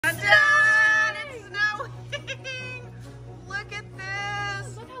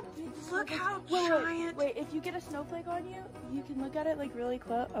Look how giant. Wait, if you get a snowflake on you, you can look at it like really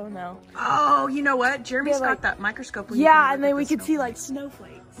close. Oh no. Oh, you know what? Jeremy's got that microscope. Yeah, and then we could see like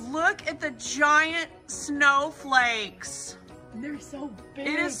snowflakes. Look at the giant snowflakes. They're so big.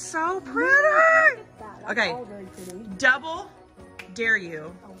 It is so pretty. Okay, very pretty. double dare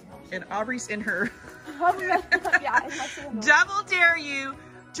you, and Aubrey's in her. Yeah, Double dare you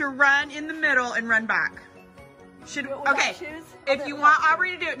to run in the middle and run back. Okay, if you want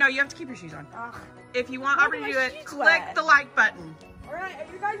Aubrey to do it, no, you have to keep your shoes on. If you want Aubrey to do it, click the like button. All right, are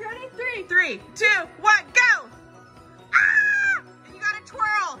you guys ready? 3, 2, 1, go! Ah! You gotta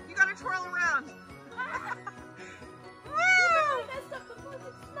twirl. You gotta twirl around.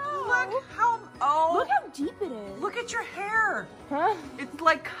 Look how, look how deep it is. Look at your hair. Huh? It's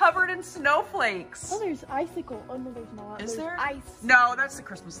like covered in snowflakes. Oh, there's icicle. Oh no, there's not. Is there? Ice. No, that's the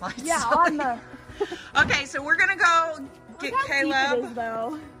Christmas lights. Yeah, on the. Okay, so we're gonna go get Caleb. Deep it is,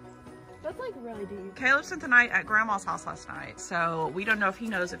 though. That's like really deep. Caleb spent the night at Grandma's house last night, so we don't know if he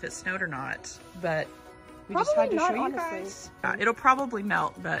knows if it snowed or not, but we just had to show you guys. It'll probably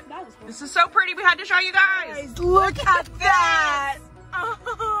melt, but this is so pretty. We had to show you guys. Look at that.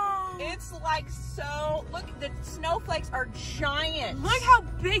 Oh, it's like so. Look, the snowflakes are giant. Look how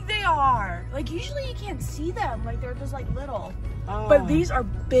big they are. Like usually you can't see them. Like they're just like little. But these are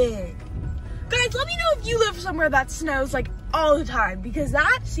big. Guys, let me know if you live somewhere that snows like all the time, because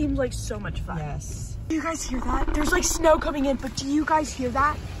that seems like so much fun. Yes. Do you guys hear that? There's like snow coming in, but do you guys hear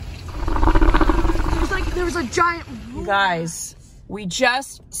that? There's a giant roar. You guys, we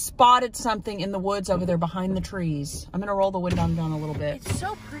just spotted something in the woods over there behind the trees. I'm gonna roll the window down a little bit. It's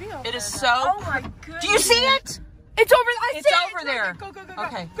so pretty over there. It is so. Oh my goodness. Do you see it? It's over there. It's over there. Go, go, go, go.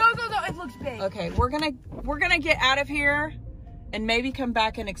 Okay. Go, go, go. It looks big. Okay, we're gonna get out of here and maybe come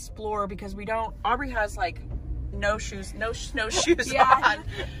back and explore, because we don't. Aubrey has like no shoes, no snowshoes on.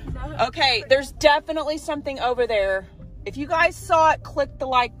 No. Okay, there's definitely something over there. If you guys saw it, click the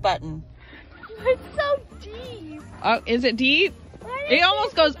like button. It's so deep. Oh, is it deep? It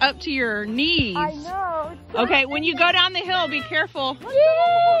almost goes up to your knees. I know. Okay, when you go down the hill, be careful. It's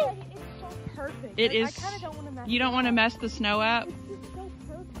so perfect. It is. I kind of don't want to mess. You don't want to mess the snow up. It's so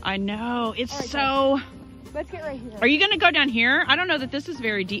perfect. I know. It's right, so. Let's get right here. Are you gonna go down here? I don't know that this is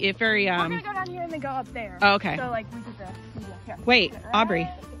very deep. Very We're gonna go down here and then go up there. Oh, okay. So like we could here. Wait, Aubrey.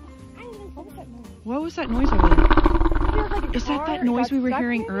 What was that noise over there? Like is that noise we were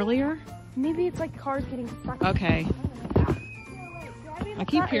hearing earlier? Maybe it's like cars getting stuck. Okay. I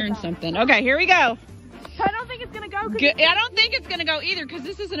keep hearing something. Okay, here we go. I don't think it's gonna go. I don't think it's gonna go either, because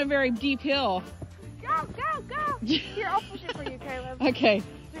this isn't a very deep hill. Go, go, go! Here, I'll push it for you, Caleb. Okay.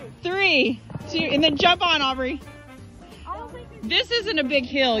 3, 2, and then jump on, Aubrey. This isn't a big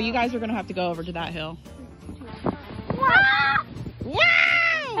hill. You guys are gonna have to go over to that hill. Wow!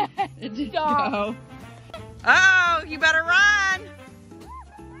 It did go. Oh, you better run.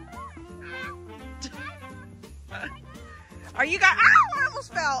 Are you guys? Ow! I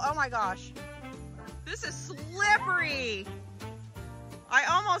almost fell. Oh my gosh. This is slippery. I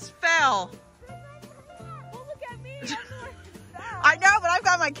almost fell. Well, look at me. I know, but I've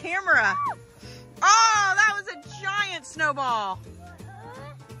got my camera. Oh, that was a giant snowball.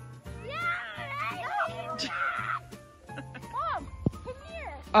 Mom, come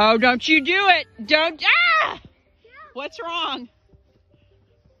here. Oh, don't you do it. Don't. Ah! What's wrong?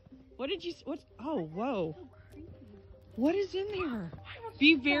 What did you, what? Oh, whoa. What is in there?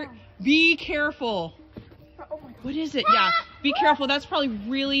 Be careful. What is it? Yeah, be careful. That's probably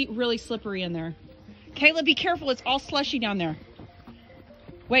really, really slippery in there. Caleb, be careful. It's all slushy down there.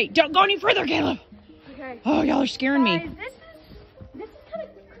 Wait, don't go any further, Caleb. Okay. Oh, y'all are scaring me. This is kind of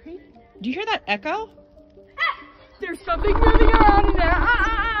creepy. Do you hear that echo? Ah, there's something moving around in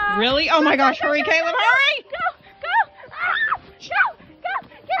there. Really? Oh my gosh, hurry, Caleb, hurry!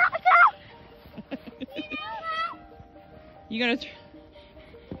 You gonna?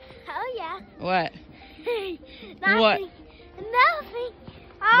 Oh yeah. What? Nothing. What? Nothing.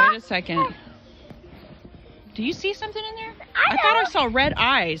 Wait a second. Do you see something in there? I thought I saw red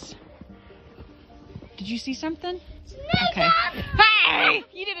eyes. Did you see something? Sneak okay. up. Hey!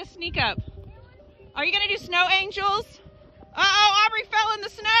 You did a sneak up. Are you gonna do snow angels? Uh-oh, Aubrey fell in the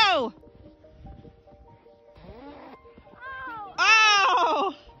snow. Oh.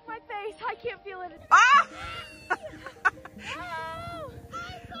 Oh! My face, I can't feel it. Ah!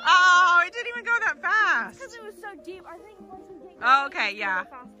 Oh, it didn't even go that fast. Because it was so deep. I think once we get going, okay, yeah.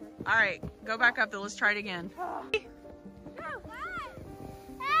 All right, go back up though. Let's try it again.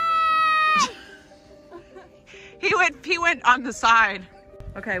 He went on the side.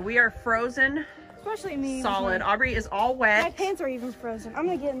 Okay, we are frozen Especially me. Solid. Aubrey is all wet. My pants are even frozen. I'm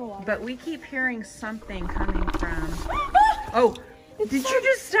gonna get in the water. But we keep hearing something coming from. Oh, did you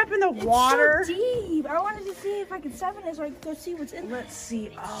just step in the water? It's so deep. I wanted to see if I could step in it so I could go see what's in there. Let's see.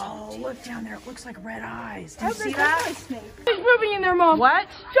 Oh, look down there. It looks like red eyes. Do Oh, you see there's that? definitely a snake. It's moving in there, Mom. What?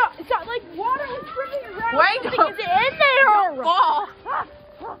 It's got like water is dripping around. Wait, Something is in there. Don't fall.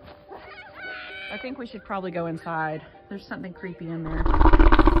 I think we should probably go inside. There's something creepy in there.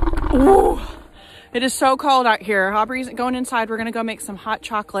 Ooh, it is so cold out here. Aubrey's going inside. We're gonna go make some hot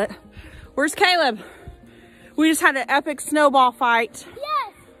chocolate. Where's Caleb? We just had an epic snowball fight.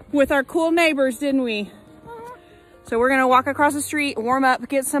 Yes. With our cool neighbors, didn't we? So we're gonna walk across the street, warm up,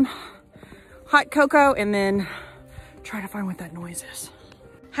 get some hot cocoa, and then try to find what that noise is.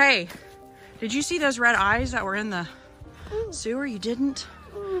 Hey, did you see those red eyes that were in the sewer? You didn't?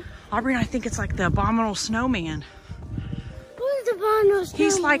 Aubrey and I think it's like the Abominable Snowman. What is the Abominable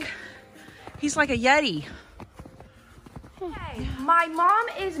Snowman? He's like a Yeti. Hey, my mom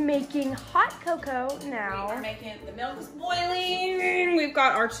is making hot cocoa now. We're making, the milk is boiling. We've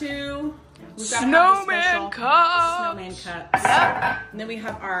got our two Snowman cups. Snowman cups. Yep. And then we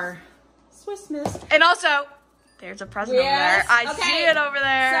have our Swiss Miss. And also, there's a present over there. I see it over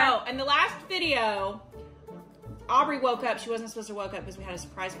there. So, in the last video, Aubrey woke up. She wasn't supposed to wake up because we had a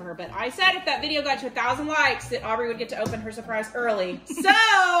surprise for her. But I said if that video got to 1,000 likes, that Aubrey would get to open her surprise early.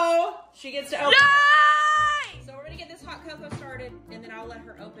 So, she gets to open it. So, we're going to get this hot cocoa started, and then I'll let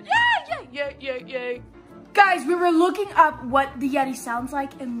her open it. Yay. Guys, we were looking up what the Yeti sounds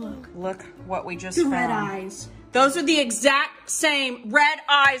like, and look. Look what we just The found. red eyes. Those are the exact same red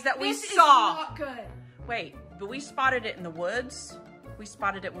eyes that we This saw. is not good. Wait, but we spotted it in the woods. We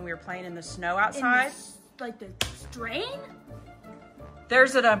spotted it when we were playing in the snow outside. Like the strain?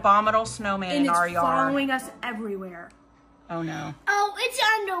 There's an Abominable Snowman And in our it's yard. following us everywhere. Oh no. Oh, it's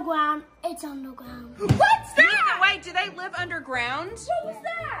underground. It's underground. What's that? Wait, do they live underground? What was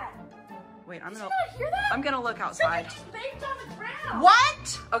that? Wait, Did you not hear that? I'm gonna look outside. Something just baked on the ground.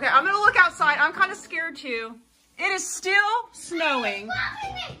 What? Okay, I'm gonna look outside. I'm kind of scared too. It is still snowing.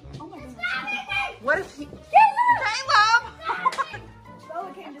 Oh my goodness. What if he... Caleb! Caleb!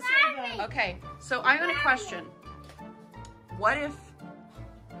 Bella came to save us. Okay, so I'm gonna question. What if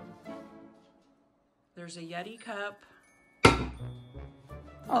there's a Yeti cup?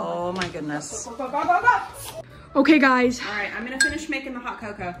 Oh my goodness. Okay, guys. All right, I'm gonna finish making the hot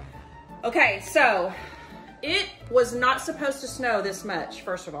cocoa. Okay, so it was not supposed to snow this much,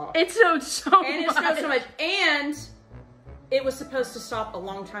 first of all. It snowed so And it snowed so much, and it was supposed to stop a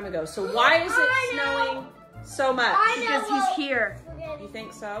long time ago. So why is it snowing so much? Because he's here. You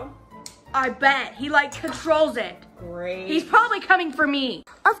think so? I bet. He like controls it. Great. He's probably coming for me.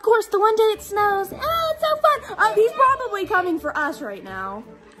 Of course, the one day it snows. Oh, it's so fun. He's probably coming for us right now.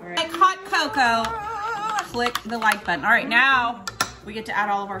 All right. Like hot cocoa, click the like button. All right, now we get to add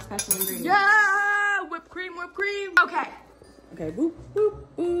all of our special ingredients. Yeah! Whipped cream, whipped cream. Okay. Okay, boop, boop,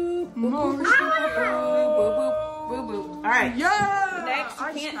 boop, boop, boop, boop, boop, boop, boop, boop. All right. Yeah! Next,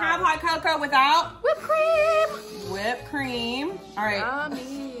 you can't have hot cocoa without whipped cream. whipped cream. All right.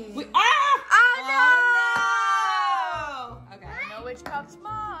 Yummy. Oh no! Okay. I know which cup's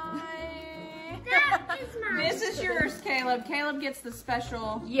mine. That is mine. This is yours, Caleb. Caleb gets the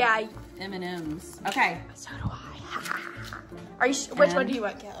special Yeah. M&Ms. Okay. So do I. Are you? Which one do you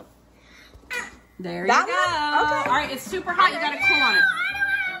want, Caleb? There That you go. one? Okay. All right, it's super hot. You gotta cool on it.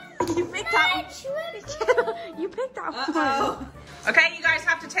 You picked that one. You picked that one. Uh-oh. Okay, you guys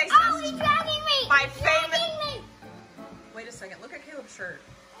have to taste Oh, this. he's dragging me. My He's favorite- dragging me. Wait a second. Look at Caleb's shirt.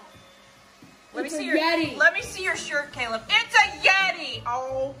 Let me It's a see your Yeti. Let me see your shirt, Caleb. It's a Yeti.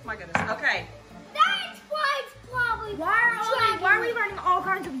 Oh my goodness. Okay. That's why it's probably Why are we learning all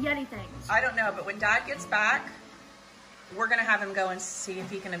kinds of Yeti things? I don't know, but when Dad gets back, we're gonna have him go and see if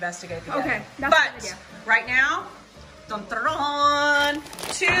he can investigate the Yeti. Okay, that's a good But idea. right now, dun, dun, dun,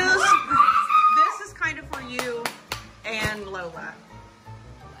 this is kind of for you and Lola.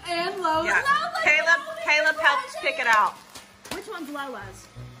 And Lola. Yeah. Caleb helped pick it out. Which one's Lola's?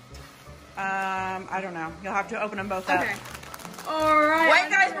 I don't know. You'll have to open them both up. Okay. All right. Wait,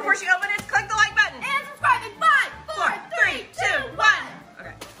 guys, before she opens it, click the like button. And subscribe in 5, 4, 3, 2, 1.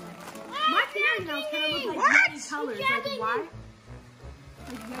 Okay. My fingernails kind of look like What? Yeti colors. Like why?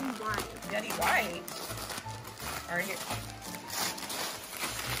 Like Yeti white. Yeti white. All right, here.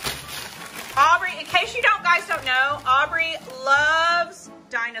 Aubrey, in case you guys don't know, Aubrey loves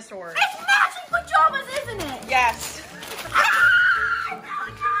dinosaurs. It's matching pajamas, isn't it? Yes.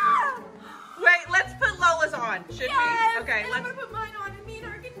 Wait, let's put Lola's on. Should Yes. we? Okay, And I'm gonna put mine on and me and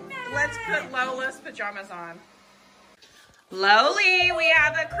her get mad. let's put Lola's pajamas on. Loli, we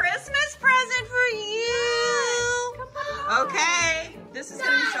have a Christmas present for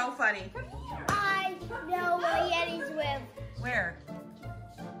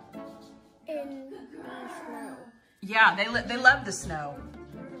Yeah, they love the snow.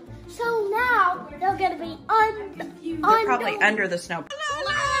 So now they're gonna be They're probably under the snow.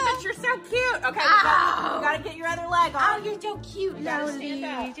 But you're so cute. Okay, you gotta get your other leg on. Oh, you're so cute, Loli.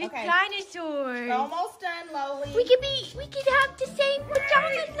 It's dinosaurs. Almost done, Loli. We could have the same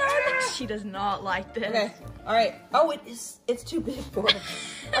pajamas, Lola. She does not like this. Okay. All right. Oh, it's too big for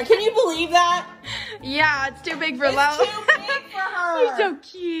her. Can you believe that? Yeah, it's too big for Lola. It's too big for her. You're so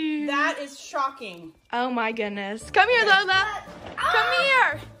cute. That is shocking. Oh my goodness. Come here, Lola. Come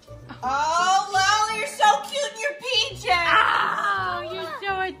here. Oh, Loli, you're so cute in your PJs. Oh, you're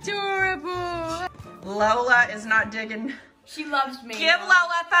so adorable. Lola is not digging. She loves me. Give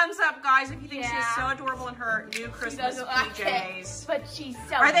Lola a thumbs up, guys, if you think she's so adorable in her new Christmas PJs. But she's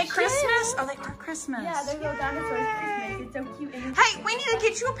so Are they cute. Christmas? Oh, they are Christmas. Yeah, they're little dinosaurs Christmas. It's so cute. And hey, we need to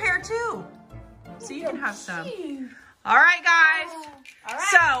get you a pair too, so you can have some. All right, guys. All right.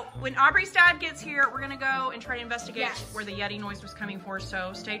 So when Aubrey's dad gets here, we're gonna go and try to investigate where the Yeti noise was coming from.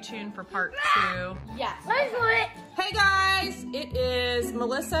 So stay tuned for part 2. Yes. Let's do it. Hey guys, it is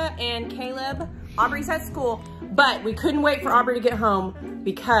Melissa and Caleb. Aubrey's at school, but we couldn't wait for Aubrey to get home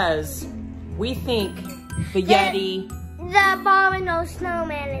because we think the Yeti. The Abominable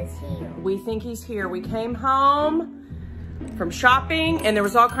Snowman is here. We think he's here. We came home from shopping and there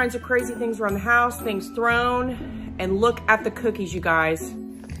was all kinds of crazy things around the house, things thrown. And look at the cookies, you guys.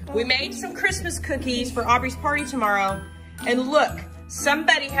 We made some Christmas cookies for Aubrey's party tomorrow. And look,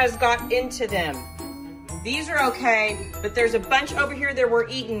 somebody has got into them. These are okay, but there's a bunch over here that were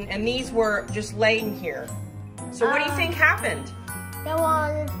eaten and these were just laying here. So what do you think happened? The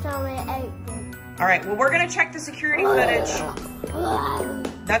one snowman ate them. All right, well, we're gonna check the security footage.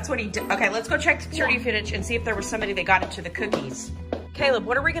 That's what he did. Okay, let's go check the security footage and see if there was somebody that got into the cookies. Caleb,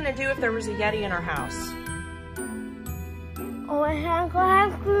 what are we gonna do if there was a Yeti in our house? Oh, I have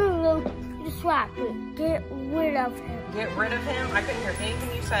to swap it. Get rid of him. Get rid of him? I couldn't hear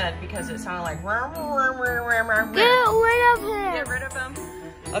anything you said because it sounded like Get rid of him. Get rid of him.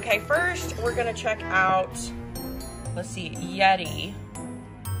 Okay, first we're gonna check out, let's see, Yeti.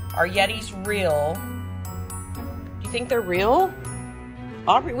 Are Yetis real? Do you think they're real?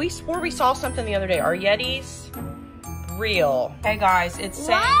 Aubrey, we swore we saw something the other day. Are Yetis real? Hey guys, it's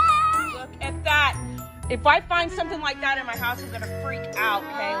saying, look at that. If I find something like that in my house, I'm gonna freak out,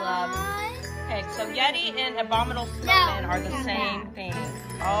 Caleb. Okay, so Yeti and Abominable Snowman are the same thing.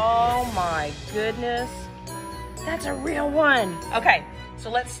 Oh my goodness. That's a real one. Okay, so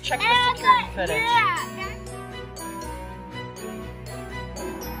let's check the security footage.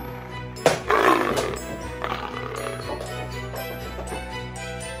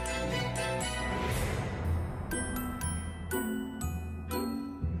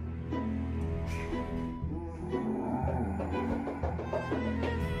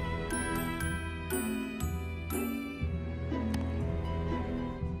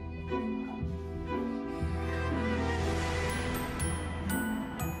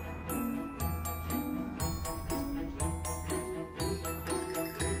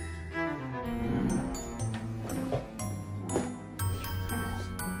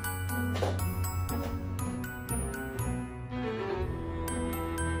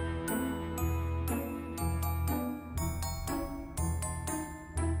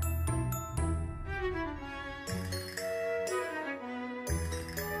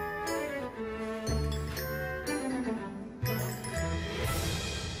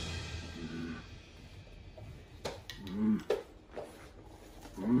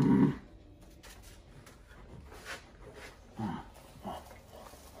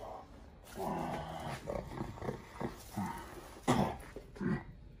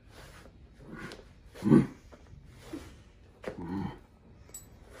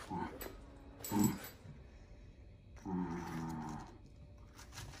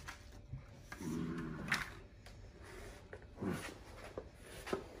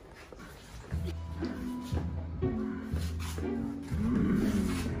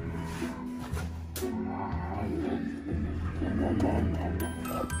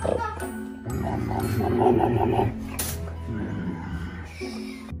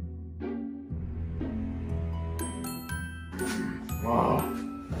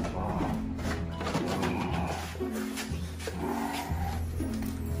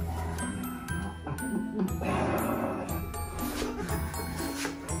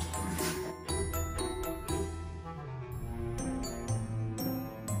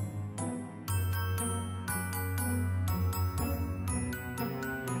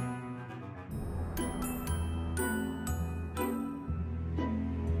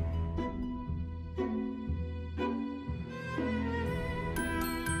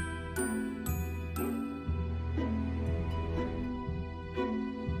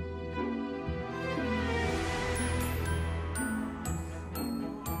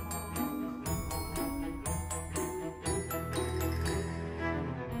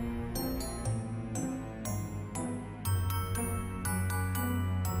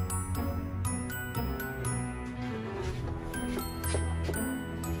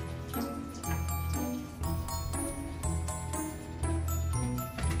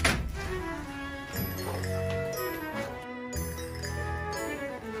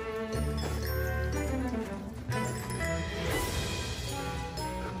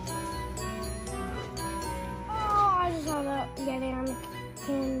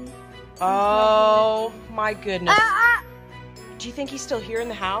 Oh my goodness. Do you think he's still here in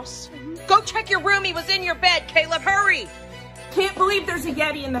the house? Go check your room. He was in your bed. Caleb, hurry. Can't believe there's a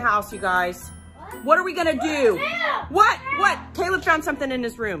Yeti in the house, you guys. What are we gonna do? What? Caleb found something in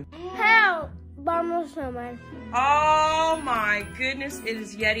his room. Help! Abominable Snowman. Oh my goodness, it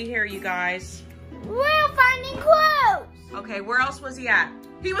is Yeti hair, you guys. We're finding clothes. Okay, where else was he at?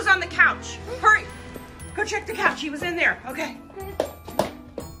 He was on the couch. Hurry, go check the couch. He was in there. Okay.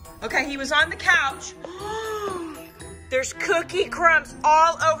 Okay, he was on the couch. There's cookie crumbs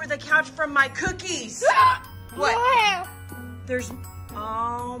all over the couch from my cookies. What? There's,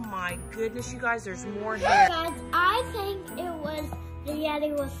 oh my goodness, you guys, there's more hair. Guys, I think it was the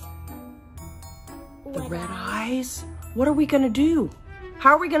Yeti with The red eyes? What are we gonna do?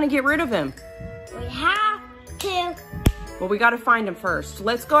 How are we gonna get rid of him? We have to. Well, we gotta find him first.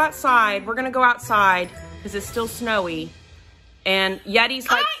 Let's go outside. We're gonna go outside because it's still snowy. And Yetis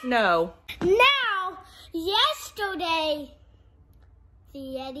like snow. Now, yesterday, the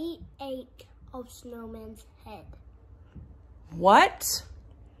Yeti ate of Snowman's head. What?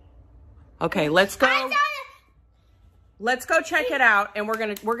 Okay, let's go. Let's go check it out, and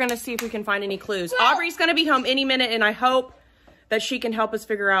we're gonna see if we can find any clues. Aubrey's gonna be home any minute, and I hope that she can help us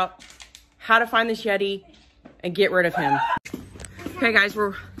figure out how to find this Yeti and get rid of him. Okay, guys,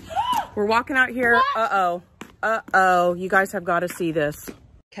 we're walking out here. Uh-oh, you guys have got to see this.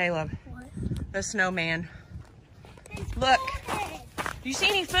 Caleb, the snowman. Look, do you see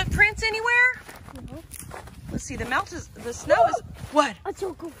any footprints anywhere? No. Let's see, the snow is, what? A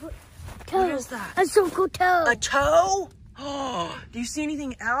circle toe. What is that? A circle toe. A toe? Oh, do you see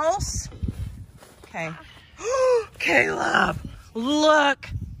anything else? Okay. Caleb, look.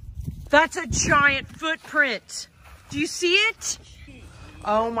 That's a giant footprint. Do you see it?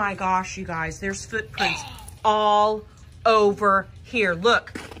 Oh my gosh, you guys, there's footprints all over here.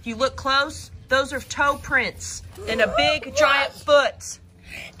 Look, if you look close, those are toe prints in a big giant foot.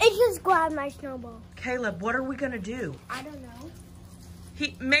 It just grabbed my snowball. Caleb, what are we gonna do? I don't know.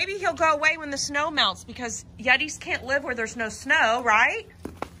 Maybe he'll go away when the snow melts because Yetis can't live where there's no snow, right?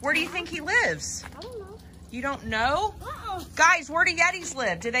 Where do you think he lives? I don't know. You don't know? Guys, where do Yetis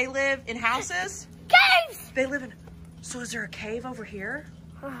live? Do they live in houses? Caves! They live in, so is there a cave over here?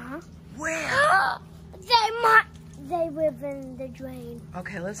 Uh-huh. Where? They live in the drain.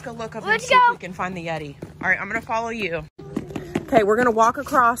 Okay, let's go look up and Let's see if go. we can find the Yeti. All right, I'm gonna follow you. Okay, we're gonna walk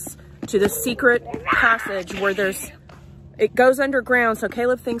across to the secret passage where it goes underground. So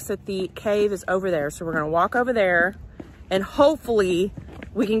Caleb thinks that the cave is over there. So we're gonna walk over there and hopefully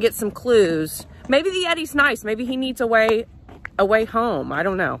we can get some clues. Maybe the Yeti's nice. Maybe he needs a way home. I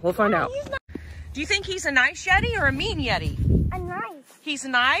don't know. We'll find out. Do you think he's a nice Yeti or a mean Yeti? A nice. He's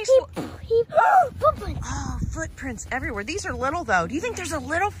nice? Footprints. Oh, footprints everywhere. These are little though. Do you think there's a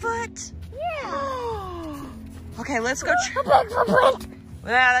little foot? Yeah. Okay, let's go check. Footprint.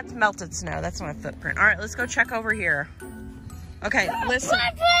 Yeah, that's melted snow. That's not a footprint. All right, let's go check over here. Okay, listen.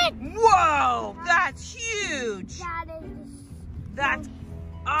 Footprint. Whoa, that's huge. That is.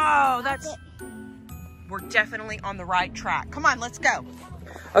 We're definitely on the right track. Come on, let's go.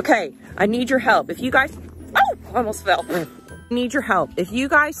 Okay, I need your help. If you guys, almost fell. I need your help. If you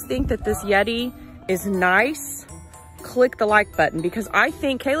guys think that this Yeti is nice, click the like button because I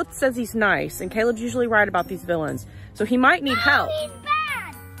think Caleb says he's nice and Caleb's usually right about these villains. So he might need help. He's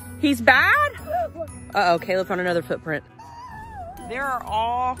bad. He's bad? Uh-oh, Caleb found another footprint. There are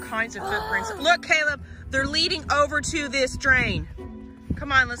all kinds of footprints. Look, Caleb, they're leading over to this drain.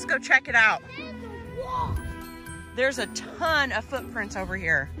 Come on, let's go check it out. There's a ton of footprints over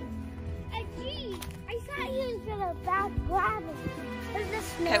here. Gee, I thought he was gonna grab it.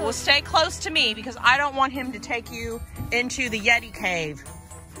 Okay, well, stay close to me because I don't want him to take you into the Yeti cave.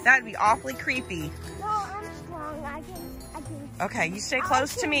 That'd be awfully creepy. No, I'm strong. I can. Okay, you stay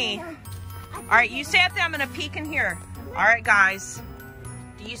close to me. All right, you stay up there. I'm gonna peek in here. All right, guys.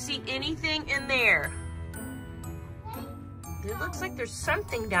 Do you see anything in there? It looks like there's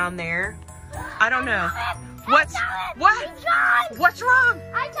something down there. I don't know. What's wrong?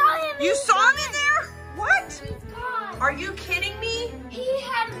 I saw him. You saw him in there? What? He's gone. Are you kidding me? He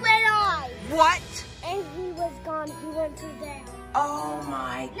had red eyes. What? And he was gone. He went to there. Oh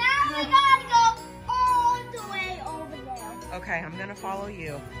my Now we gotta go all the way over there. Okay, I'm gonna follow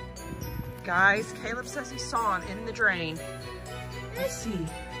you. Guys, Caleb says he saw him in the drain. Let's see.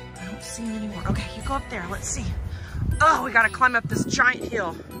 I don't see him anymore. Okay, you go up there. Let's see. Oh, we gotta climb up this giant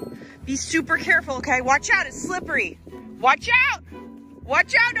hill. Be super careful, okay? Watch out, it's slippery. Watch out!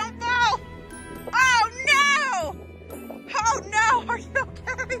 Watch out, don't fall! Oh no! Oh no, are you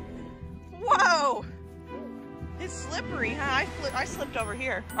okay? Whoa! It's slippery, huh? I slipped over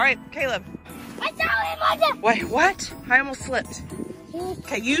here. All right, Caleb. I saw him. Wait, what? I almost slipped.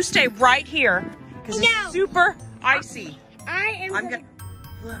 Okay, you stay right here because it's super icy. I'm gonna...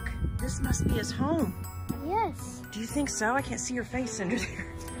 Look, this must be his home. Yes. Do you think so? I can't see your face under there.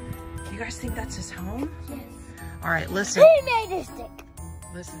 You guys think that's his home? Yes. All right, listen. He made a stick.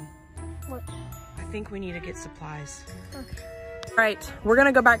 Listen. What? I think we need to get supplies. Okay. All right, we're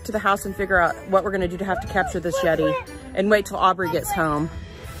gonna go back to the house and figure out what we're gonna do to have to capture this Yeti and wait till Aubrey gets home.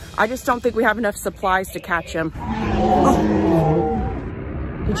 I just don't think we have enough supplies to catch him. Oh.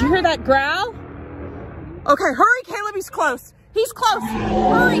 Did you hear that growl? Okay, hurry, Caleb, he's close. He's close,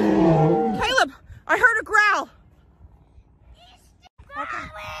 hurry. Caleb, I heard a growl. Okay,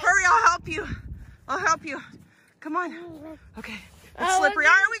 hurry, I'll help you. I'll help you. Come on. Okay, it's slippery.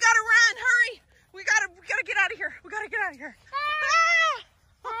 All right, we gotta run, hurry. We gotta get out of here. We gotta get out of here. Ah!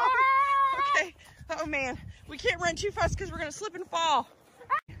 Oh, okay. Oh man, we can't run too fast because we're gonna slip and fall.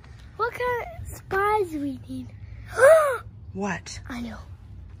 What kind of supplies do we need? What? I know.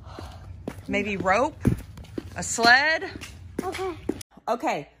 Maybe rope, a sled. Okay.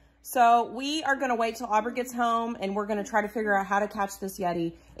 Okay, so we are gonna wait till Aubrey gets home and we're gonna try to figure out how to catch this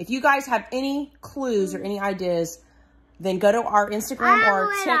Yeti. If you guys have any clues or any ideas, then go to our Instagram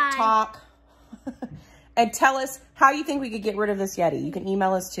or TikTok and tell us how you think we could get rid of this Yeti. You can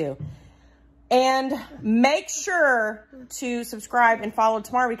email us too. And make sure to subscribe and follow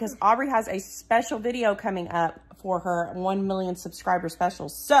tomorrow because Aubrey has a special video coming up for her 1 million subscriber special.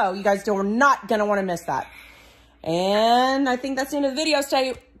 So you guys are not gonna wanna miss that. And I think that's the end of the video.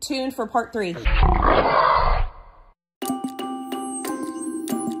 Stay tuned for part 3.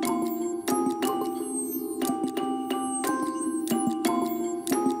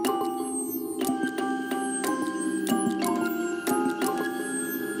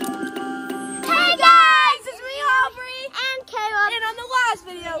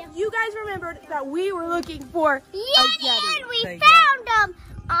 That we were looking for Yeti, and we found him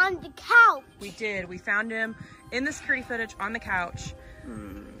on the couch. We did. We found him in the security footage on the couch.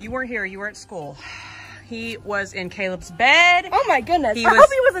 You weren't here. You were at school. He was in Caleb's bed. Oh my goodness. I hope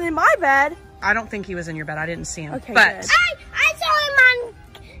he wasn't in my bed. I don't think he was in your bed. I didn't see him. Okay, but good. I saw him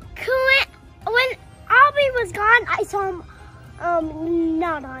on when Aubrey was gone. I saw him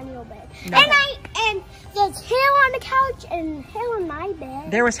not on your bed. No. And there's hair on the couch and hair on my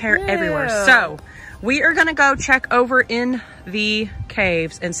bed. There was hair everywhere. So we are gonna go check over in the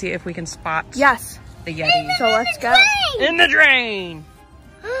caves and see if we can spot the Yeti. So let's go. In the drain.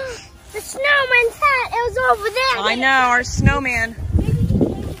 The snowman's hat, it was over there. I know, our snowman. Maybe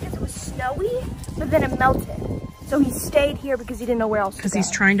because it was snowy, but then it melted. So he stayed here because he didn't know where else to go. Because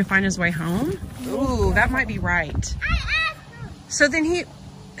he's trying to find his way home? Ooh, that might be right. So then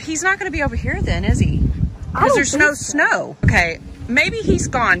he's not going to be over here then, is he? Because there's no snow. Okay, maybe he's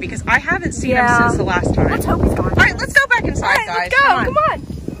gone because I haven't seen him since the last time. Let's hope he's gone. All right, let's go back inside, guys. Let's go. Come on.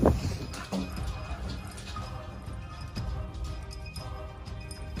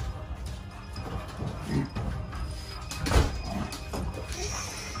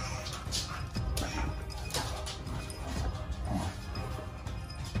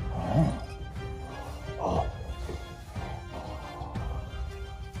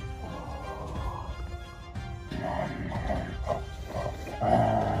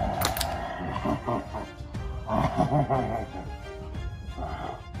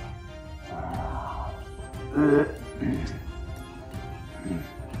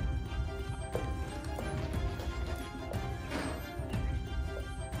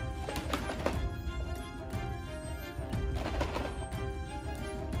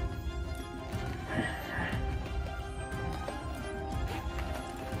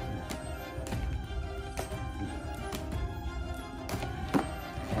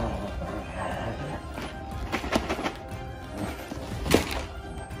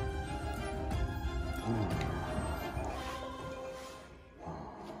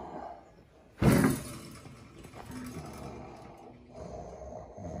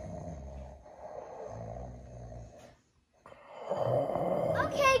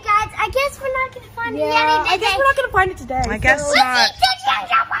 I guess we're not going to find the Yeti today. I guess we're not going to find it today. I guess not.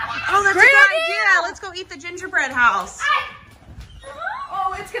 Oh, that's a good idea. Let's go eat the gingerbread house.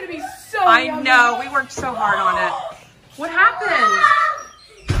 Oh, it's going to be so I yummy. know. We worked so hard on it. What happened?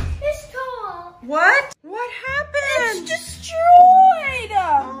 It's tall. What? What happened? It's destroyed.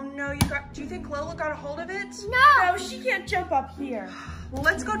 Oh, no. Do you think Lola got a hold of it? No, she can't jump up here. Well,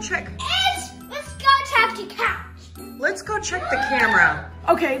 let's go check. Let's go check the couch. Let's go check the camera.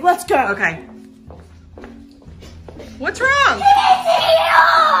 Okay, let's go. Okay. What's wrong? It's here!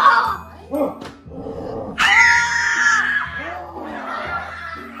 Ah!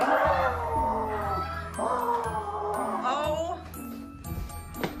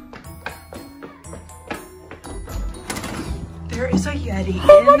 There is a Yeti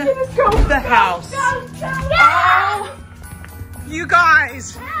Oh my in goodness, go. the house. Oh, you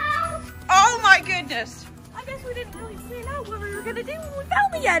guys. Oh my goodness. I guess we didn't really plan out what we were gonna do when we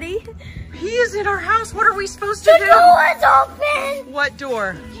found the Yeti. He is in our house. What are we supposed to do? The door is open. What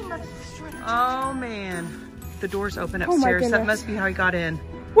door? Oh man. The door's open upstairs. That must be how he got in.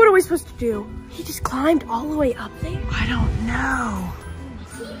 What are we supposed to do? He just climbed all the way up there? I don't know.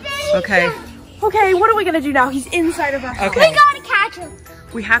 Okay. Okay, what are we gonna do now? He's inside of our house. Okay. We gotta catch him.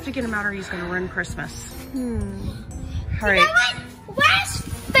 We have to get him out or he's gonna ruin Christmas. All right. You know what? Last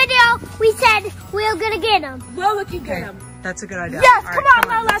video, we said we were gonna get him. Lola can get Okay. him. That's a good idea. Yes, All come right,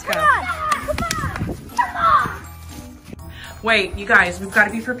 on, Lola, let's come go. on. Come on. Wait, you guys, we've got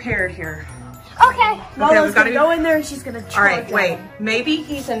to be prepared here. Okay. Lola's we've gotta gonna go in there and she's gonna All right, charge wait. him. Maybe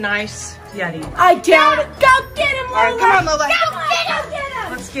he's a nice Yeti. I doubt it. Go get him, Lola. All right, come on, Lola. Go get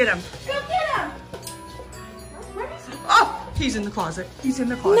him. Let's get him. Go get him. Oh, he's in the closet. He's in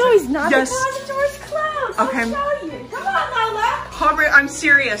the closet. No, he's not. Yes. The closet door's closed. Okay. I'll show you. Come on, Lola. Aubrey, I'm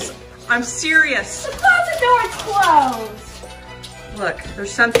serious. I'm serious. The closet door's closed. Look,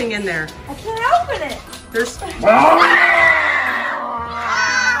 there's something in there. I can't open it. There's...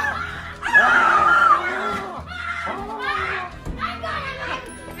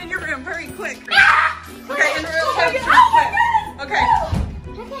 In your room, very quick. Okay, in the room. Okay.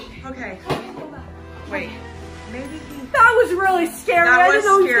 Okay. Wait. Maybe he... That was really scary. That I was didn't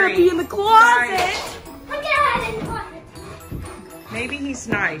know he was scary. gonna be in the closet. Guys. Maybe he's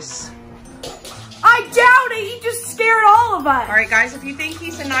nice. I doubt it. He just scared all of us. All right, guys, if you think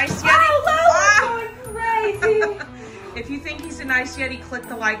he's a nice Yeti... Oh, Lola's going crazy. If you think he's a nice Yeti, click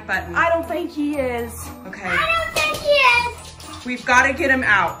the like button. I don't think he is. Okay. I don't think he is. We've got to get him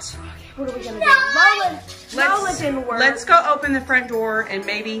out. What are we gonna do? No. Lola didn't work. Let's go open the front door and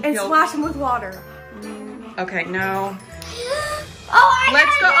maybe and he'll... splash him with water. Okay, no. Oh,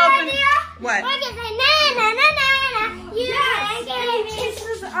 Let's go open... What? Look at the na-na-na-na-na. You can't get me. This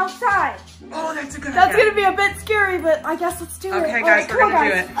is outside. Oh, that's a good That's idea. gonna be a bit scary, but I guess let's do it. Okay, All guys, right, we're come gonna on,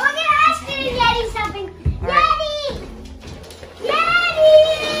 do guys. it. We're gonna ask the Yeti something. All right. Yeti!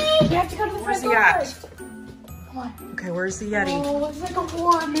 Yeti! We have to go to the Where's front he door at? first. Come on. Okay, where's the Yeti? Oh, it's like a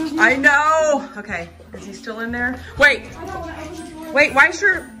horror movie. I know. Okay, is he still in there? Wait, I don't want to open the door. wait. Why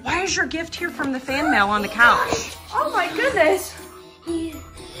is your gift here from the fan mail on the couch? Oh my goodness.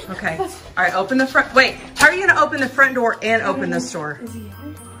 Okay. All right, open the front. Wait, how are you gonna open the front door and open this door? Is he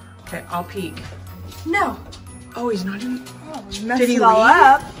in? Okay, I'll peek. No. Oh, he's not in. Did he it all leave?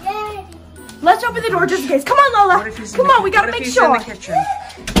 up. Yeti! Let's open the door just in case. Come on, Lola. What if he's in Come the, on, we gotta what if make he's sure. in the kitchen?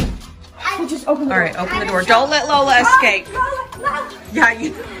 We'll just open the All door. right, open the door. Don't let Lola escape. Lola. Yeah,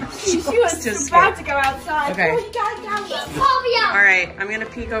 you. She was just about to go outside. Okay. Oh, you gotta go. He's Sylvia! All right, I'm gonna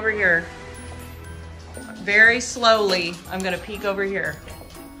peek over here. Very slowly, I'm gonna peek over here.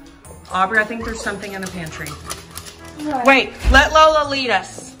 Aubrey, I think there's something in the pantry. Right. Wait, let Lola lead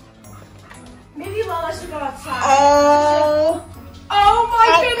us. Maybe Lola should go outside. Oh, Oh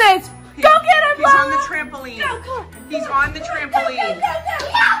my goodness. Go get him, he's Lola. on the trampoline. Go, come on. He's on the trampoline.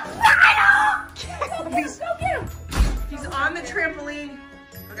 He's, Go get him. he's on the trampoline.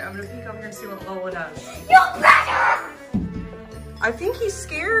 Okay, I'm gonna peek over here and see what Lola does. You better! I think he's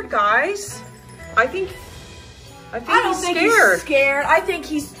scared, guys. I think I don't he's think scared. he's scared. I think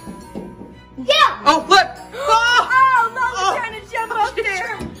he's... Get him! Oh, look! Oh, Lola's Oh. trying to jump up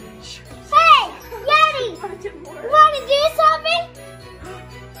there. Hey, Yeti! You wanna do something?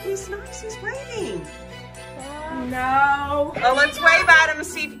 He's nice. He's waving. No. Oh, let's wave at him and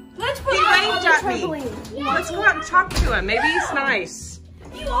see. Let's put He him on waved the at me. trampoline. Let's go out and talk to him. Maybe he's nice.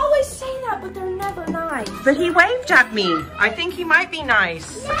 You always say that, but they're never nice. But he waved at me. I think he might be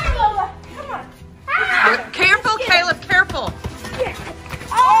nice. Lola, come on. Careful, Caleb. Careful. Here.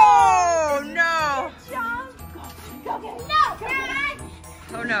 Oh no! John. Go get him. No, Dad!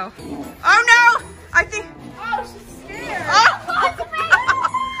 Oh no! Oh no! I think. Oh, she's scared. Oh!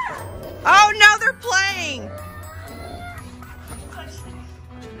 Oh no! They're playing.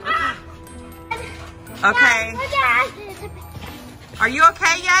 Okay. Are you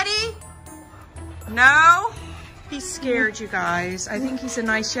okay, Yeti? No? He's scared, you guys. I think he's a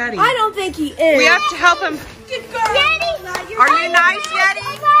nice Yeti. I don't think he is. We have to help him. Good girl. Yeti! Are you nice,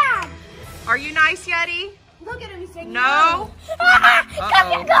 Yeti? Are you nice, Yeti? Look at him. He's saying No?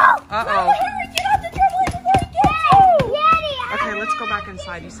 Come here, go! Uh-oh. Hurry, get off the trampoline before he gets you. Yeti, Okay, let's go back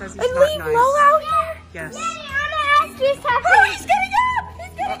inside. He says he's And not leave nice. Lola out here. Yes. Yeti, I'm gonna ask you something. Oh, he's getting up.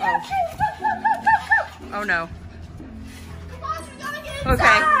 He's getting up. Uh-oh. Oh no. Okay.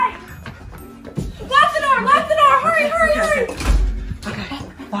 Okay. Lock the door. Lock the door. Hurry, hurry, hurry. Okay.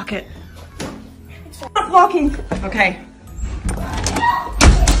 Lock it. Stop walking. Okay.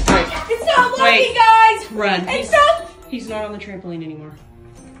 It's not working, guys. Run. It's not. He's not on the trampoline anymore.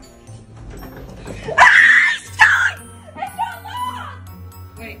 Ah, stop! It's not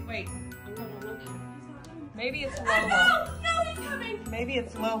locked. Wait. I'm gonna look. Maybe it's No, Lola. no, he's coming. Maybe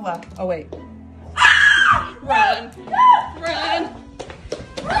it's Lola. Oh, wait. Ah! Run. No! Run.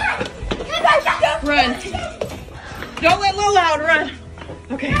 Run! Get back, Run. Don't let Lola out. Run.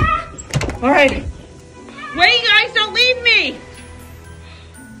 Okay. All right. Wait, guys, don't leave me.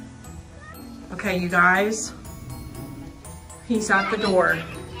 Okay, you guys. He's at the door.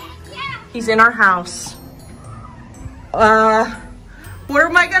 He's in our house. What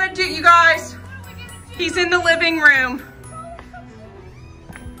am I gonna do, you guys? He's in the living room.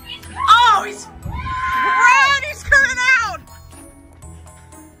 Oh, he's run! He's coming out.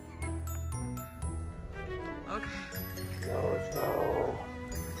 Okay. No snow.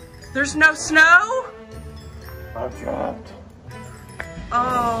 There's no snow? I'm trapped.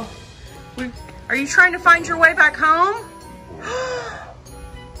 Oh. Are you trying to find your way back home?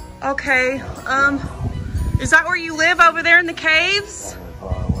 Okay. Is that where you live, over there in the caves?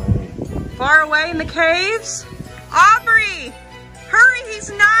 Far away. Far away in the caves? Aubrey! Hurry,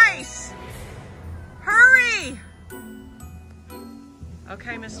 he's nice! Hurry!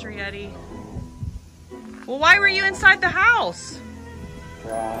 Okay, Mr. Yeti. Well, why were you inside the house?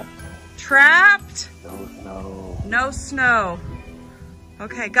 Trapped. Trapped? No snow. No snow.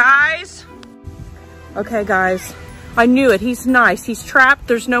 Okay, guys. Okay, guys. I knew it. He's nice. He's trapped.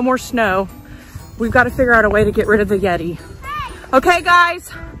 There's no more snow. We've got to figure out a way to get rid of the Yeti. Okay,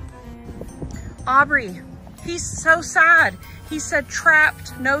 guys. Aubrey, he's so sad. He said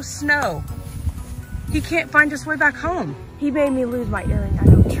trapped, no snow. He can't find his way back home. He made me lose my earring. I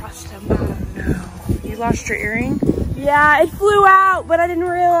don't trust him. No. You lost your earring? Yeah, it flew out, but I didn't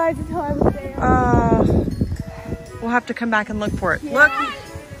realize until I was there. We'll have to come back and look for it. Yeah. Look,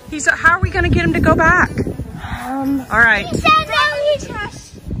 he's. How are we going to get him to go back? All right. He said no, he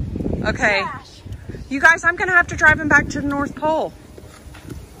trusts. Okay. You guys, I'm going to have to drive him back to the North Pole.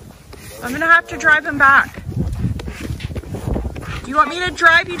 I'm going to have to drive him back. Do you want me to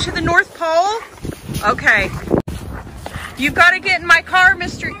drive you to the North Pole? Okay. You've got to get in my car,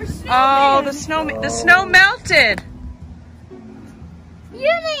 Mr. Oh, the snow melted. You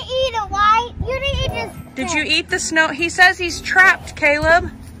didn't eat it, right? You didn't eat this. Did you eat the snow? He says he's trapped,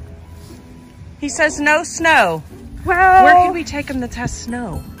 Caleb. He says no snow. Well, Where can we take him to test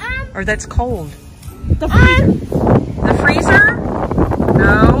snow? Or that's cold? the freezer. The freezer?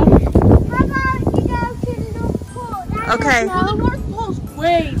 No. How about you go to the North Pole? Okay. Well, the North Pole's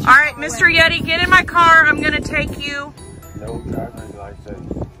way too All right, far Mr. away. Yeti, get in my car. I'm going to take you. No driver's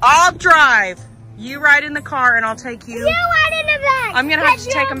license. I'll drive. You ride in the car and I'll take you. You ride in the back. I'm going to have to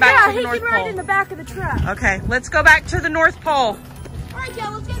take him back Yeah, to the he North can ride in Pole. the back of the truck. Okay, let's go back to the North Pole. All right, yeah,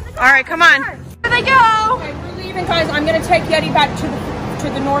 let's get in the car. All right, come on. Here they go. Okay, we're leaving, guys. I'm going to take Yeti back to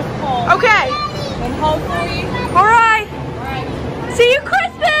the North Pole. Okay. And hopefully... All right. All right. See you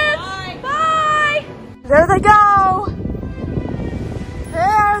Christmas. Bye. Bye. There they go.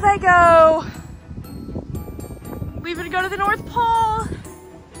 There they go. Leaving to go to the North Pole.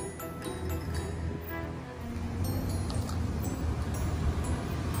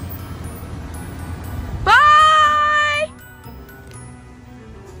 Bye.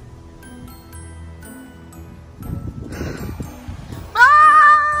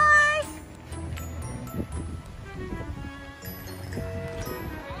 Bye.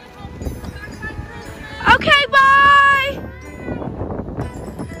 Okay, bye.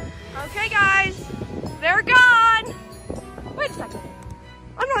 Okay, guys, they're gone. Wait a second.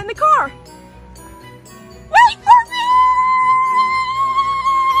 I'm not in the car. Wait for me!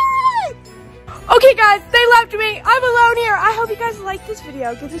 Okay, guys, they left me. I'm alone here. I hope you guys liked this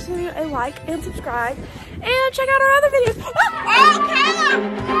video. Give this video a like and subscribe. And check out our other videos. Oh, Caleb!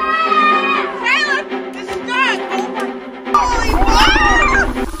 Caleb, this is good. Holy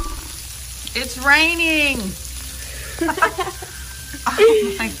wow! It's raining.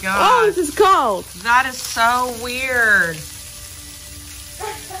 Oh my God. Oh, this is cold. That is so weird.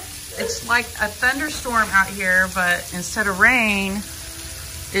 It's like a thunderstorm out here, but instead of rain,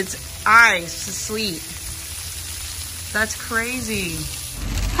 it's ice to sleep. That's crazy.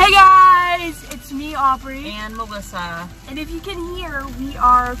 Hey guys, it's me, Aubrey. And Melissa. And if you can hear, we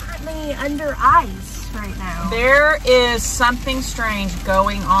are currently under ice right now. There is something strange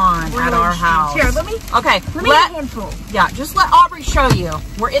going on at Really our strange. house. Here, let me Okay, get a handful. yeah, just let Aubrey show you.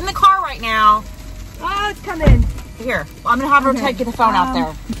 We're in the car right now. Oh, it's coming. Here, I'm gonna have her take the phone out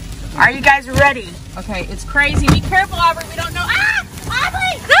there. Are you guys ready? Okay, it's crazy. Be careful, Aubrey. We don't know. Ah!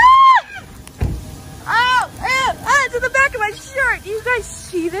 Aubrey! Ah! Oh, it's in the back of my shirt. Do you guys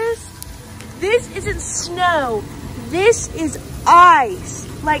see this? snow. This is ice.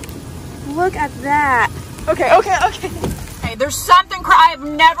 Like, look at that. Okay. Hey, there's something I've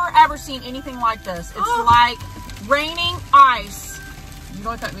never ever seen anything like this. It's like raining ice. You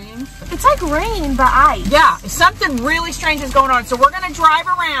know what that means? It's like rain, but ice. Yeah, something really strange is going on. So we're gonna drive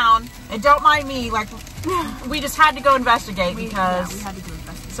around, and don't mind me, like we just had to go investigate because. We had to go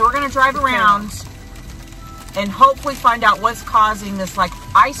investigate. So we're gonna drive around and hopefully find out what's causing this like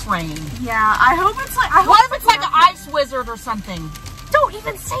ice rain. Yeah, I hope it's like. What if it's like an ice wizard or something? Don't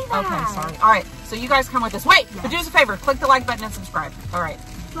even say that. Okay, sorry. All right, so you guys come with us. Wait, but do us a favor. Click the like button and subscribe. All right.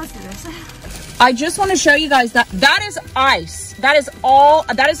 Let's do this. I just want to show you guys that that is ice. That is all.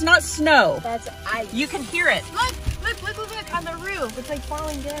 That is not snow. That's ice. You can hear it. Look on the roof. It's like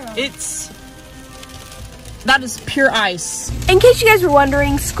falling down. That is pure ice. In case you guys were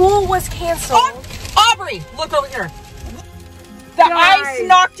wondering, school was canceled. Oh, Aubrey, look over here. The ice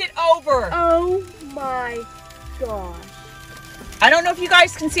knocked it over. Oh my gosh. I don't know if you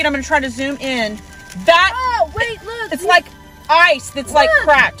guys can see it. I'm going to try to zoom in. That. Oh, wait, look. It's like ice that's like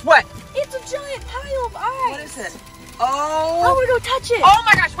cracked. What? It's a giant pile of ice. What is it? Oh. I want to go touch it. Oh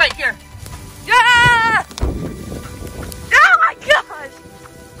my gosh, wait, here. Yeah! Oh my gosh.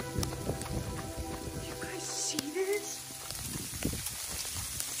 You guys see this?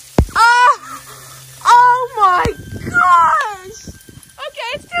 Oh my gosh. Okay,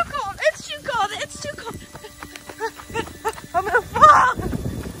 it's too cold. I'm gonna fall.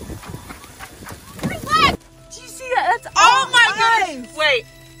 What? Do you see that? That's Oh my goodness. Wait,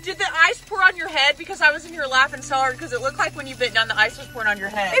 did the ice pour on your head? Because I was in here laughing so hard because it looked like when you bit down the ice was pouring on your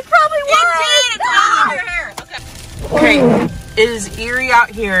head. It probably was. It did. It's all on your hair. Okay. Okay. It is eerie out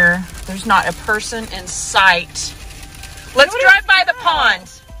here. There's not a person in sight. Let's drive by the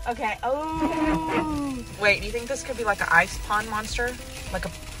pond. Okay. Oh. Wait, do you think this could be like an ice pond monster? Like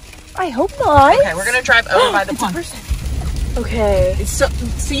a. I hope not. Okay, we're gonna drive over by the pond. Okay. It's so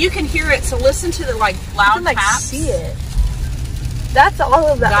you can hear it. So listen to the like loud You can, taps. see it. That's all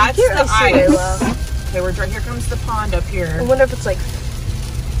of that. That's I can't the really see it ice. well. Okay, we're here comes the pond up I here. wonder if it's like.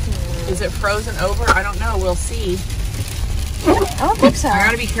 Is it frozen over? I don't know. We'll see. I don't think so. I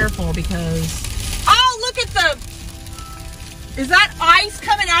gotta be careful because. Oh, look at the. Is that ice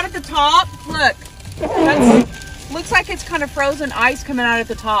coming out at the top? Look. Looks like it's kind of frozen ice coming out at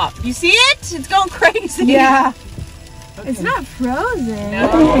the top. You see it? It's going crazy. Yeah. Okay. It's not frozen.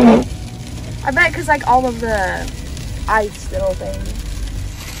 No. I bet because like all of the ice little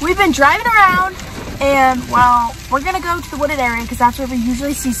things. We've been driving around and well, we're gonna go to the wooded area because that's where we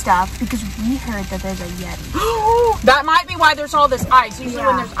usually see stuff because we heard that there's a Yeti. That might be why there's all this ice. Usually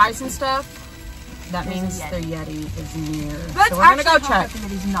when Yeah. their ice and stuff, that means the Yeti is near. Let's so we're gonna go actually check. hope that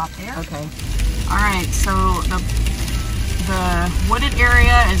the Yeti's not there. Okay. All right. So the wooded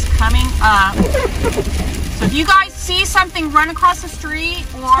area is coming up. So if you guys see something run across the street,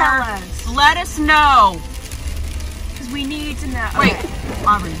 or Tell us. let us know. Because we need to know. Wait, Okay.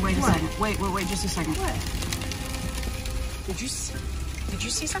 Aubrey. Wait a What? second. Wait, just a second. What? Did you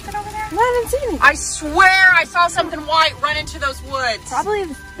see something over there? No, I didn't see anything. I swear I saw something white run into those woods. Probably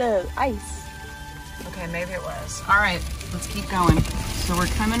the ice. Okay, maybe it was. All right, let's keep going. So we're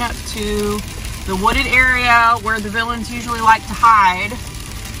coming up to the wooded area where the villains usually like to hide.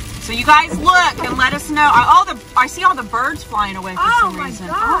 So you guys look and let us know. I see all the birds flying away for some reason.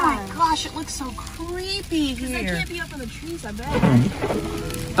 Gosh. Oh my gosh, it looks so creepy They here. can't be up in the trees, I bet.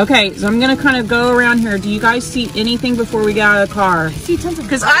 Okay, so I'm gonna kind of go around here. Do you guys see anything before we get out of the car? I see tons of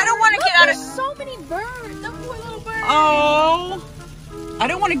Because I don't want to get out of. There's so many birds. The poor little birds. Oh, I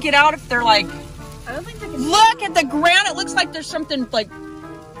don't want to get out if they're like. I don't think they can. Look at the ground. It looks like there's something like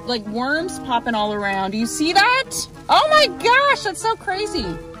worms popping all around. Do you see that? Oh my gosh, that's so crazy.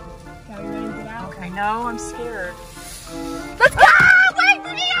 Are you ready to get out? Okay, no, I'm scared. Let's go! Wait,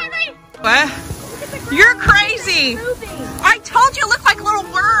 wait. What? You're crazy. Moving. I told you it looked like little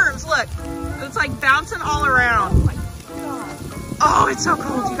worms. Look, it's like bouncing all around. Oh my god. Oh, it's so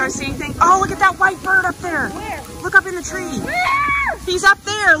cool. Do you guys see anything? Oh, look at that white bird up there. Where? Look up in the tree. Where? He's up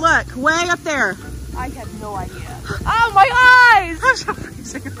there. Look, way up there. I have no idea. Oh, my eyes! I'm so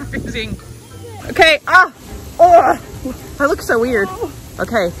freezing. Okay. Oh, that looks so weird.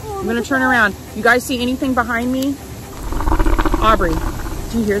 Okay, I'm gonna turn around. You guys see anything behind me? Aubrey,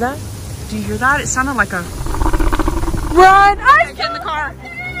 do you hear that? Do you hear that? It sounded like a. Run! Okay, get in the car.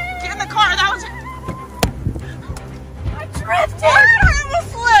 Get in the car. That was. I drifted! I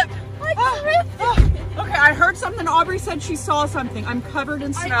almost slipped. I drifted! Okay, I heard something. Aubrey said she saw something. I'm covered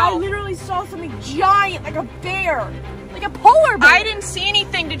in snow. I literally saw something giant, like a bear. Like a polar bear. I didn't see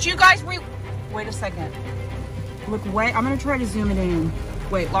anything. Did you guys Wait a second. Look way. I'm gonna try to zoom it in.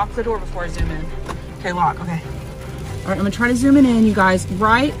 Wait, lock the door before I zoom in. Okay, lock, okay. All right, I'm gonna try to zoom in, you guys.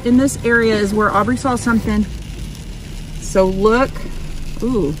 Right in this area is where Aubrey saw something. So look,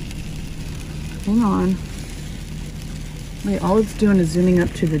 ooh, hang on. Wait, all it's doing is zooming up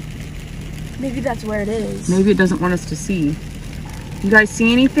to the... Maybe that's where it is. Maybe it doesn't want us to see. You guys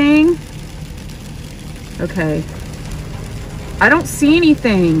see anything? Okay. I don't see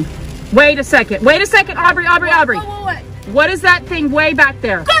anything. Wait a second, Aubrey. What is that thing way back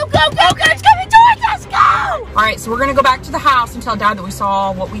there? Go, it's coming towards us, go! All right, so we're gonna go back to the house and tell Dad that we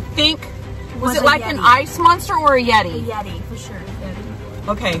saw what we think. Was it like an ice monster or a Yeti? A Yeti, for sure, Yeti.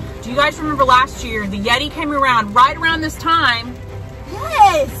 Okay, do you guys remember last year, the Yeti came around right around this time,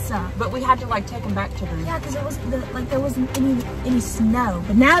 Yes! but we had to like take him back to them. Yeah, because it was there wasn't any snow,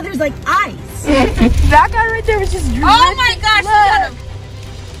 but now there's like ice. That guy right there was just drifting. Oh my gosh, Look.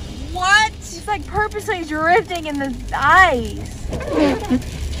 what? It's like purposely drifting in the ice.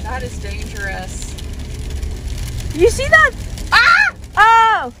 That is dangerous. You see that? Ah!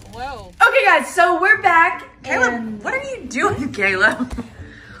 Oh! Whoa. Okay, guys, so we're back. Caleb, what are you doing, Caleb?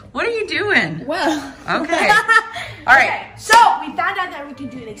 What are you doing? Well. Okay. All right. Okay, so we found out that we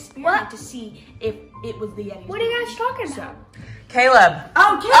could do an experiment to see if it was the Yeti. What are you guys talking about? Caleb.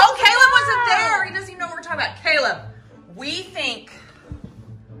 Oh, Caleb wasn't there. He doesn't even know what we're talking about. Caleb, we think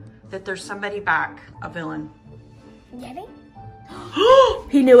that there's somebody back, a villain. Yeti?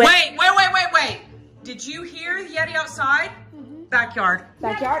 He knew it. Wait. Did you hear the Yeti outside? Backyard.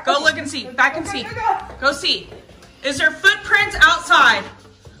 Backyard? Go look and see. Back and see. Go see. Is there footprints outside?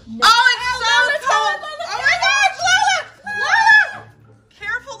 No. Oh, it's so cold. Oh my gosh, Lola!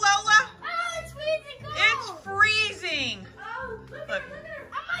 Careful, Lola. Oh, it's freezing cold. It's freezing. Oh, look. Look.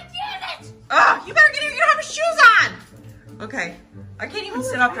 I'm not doing it. Oh, you better get in. You don't have shoes on. Okay. I can't even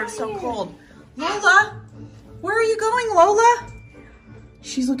sit out there. It's so cold. Lola, where are you going, Lola?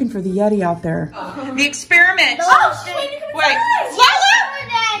 She's looking for the Yeti out there. The experiment. Oh, shit. Wait,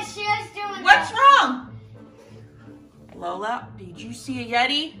 Lola! She was doing What's wrong? Lola, did you see a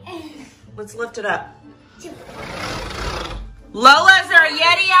Yeti? Let's lift it up. Lola, is there a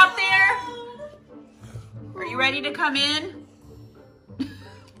Yeti out there? Are you ready to come in?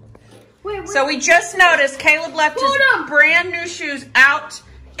 So we just noticed Caleb left his brand new shoes out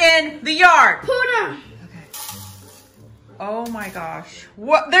in the yard. Put him. Oh my gosh.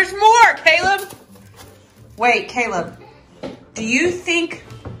 What? There's more, Caleb. Wait, Caleb. Do you think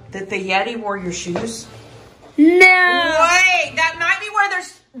that the Yeti wore your shoes? No. Wait, that might be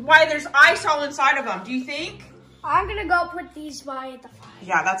why there's ice all inside of them. Do you think? I'm gonna go put these by the fire.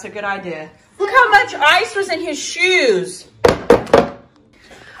 Yeah, that's a good idea. Look how much ice was in his shoes.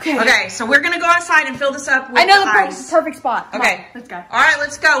 Okay, so we're gonna go outside and fill this up with ice. Perfect spot. Come Okay, on, let's go. All right,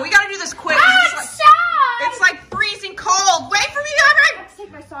 let's go. We gotta do this quick. It's like freezing cold. Wait for me, Aubrey. Let's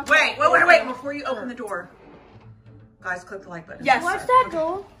take my socks Wait. Before you open the door. Guys, click the like button. Yes. What's that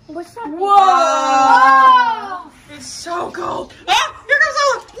door? What's that? Whoa! It's so cold. Oh, here comes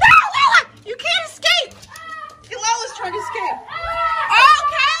Lola. No, Lola! You can't escape. Lola's trying to escape. Oh,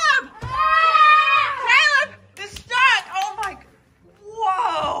 Caleb! Caleb is stuck. Oh my!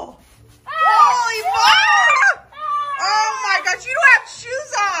 Whoa! Holy moly! Oh my gosh! You don't have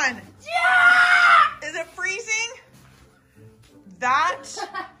shoes on. Is it freezing? That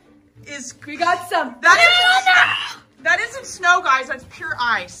is. We got some. That isn't snow, guys. That's pure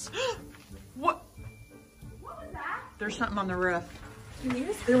ice. What was that? There's something on the roof.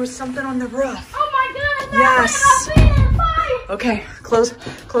 There was something on the roof. Oh my God! Yes. Okay, close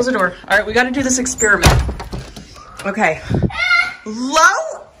the door. All right, we got to do this experiment. Okay.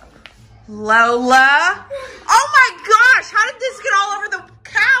 Lola. Oh my gosh! How did this get all over the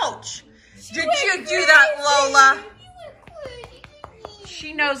couch? Did you do that, Lola?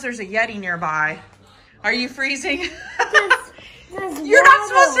 She knows there's a Yeti nearby. Are you freezing? You're not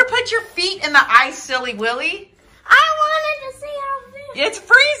supposed to put your feet in the ice, silly Willy. I wanted to see how big. It's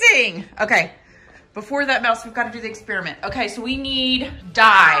freezing. Okay. Before that melts, we've got to do the experiment. Okay, so we need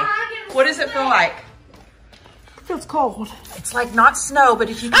dye. What does it feel like? It feels cold. It's like not snow, but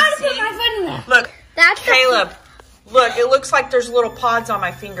if you can see. Put my foot in there. Look, That's Caleb. Look, it looks like there's little pods on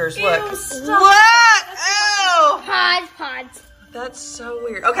my fingers. Look. Ew, What? Oh. Pods. That's so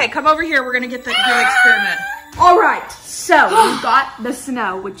weird. Okay, come over here. We're gonna do the experiment. All right, so we've got the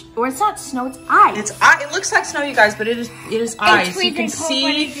snow, or it's not snow, it's ice. It looks like snow, you guys, but it is ice. You can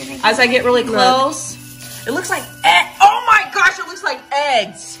see as I get really close. It looks like oh my gosh, it looks like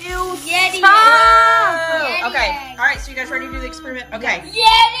eggs. Yeti. Oh. Okay. All right, so you guys ready to do the experiment? Okay.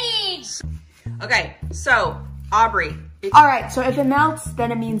 Yeti. Okay. So, Aubrey. All right, so if it melts,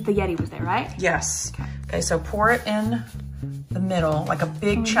 then it means the Yeti was there, right? Yes. Okay, so pour it in the middle, like a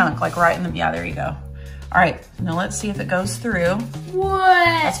big chunk, like right in the, yeah, there you go. All right, now let's see if it goes through. What?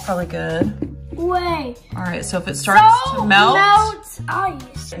 That's probably good. Wait. All right, so if it starts to melt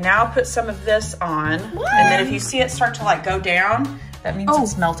ice. now put some of this on. What? And then if you see it start to like go down, that means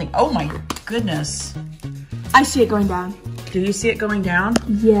it's melting. Oh my goodness. I see it going down. Do you see it going down?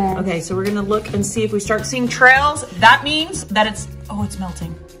 Yeah. Okay, so we're gonna look and see if we start seeing trails. That means that it's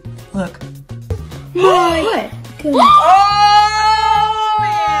melting. Look. What? Oh,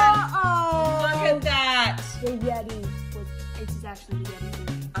 man. Look at that. The Yeti. It's actually the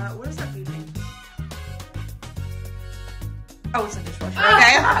Yeti. What is that beeping? Oh, it's a dishwasher.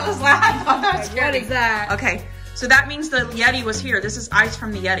 Okay, I was laughing. That scared What me. is that? Okay, so that means the Yeti was here. This is ice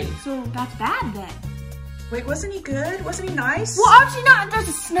from the Yeti. So that's bad then. Wait, wasn't he good? Wasn't he nice? Well, obviously not. There's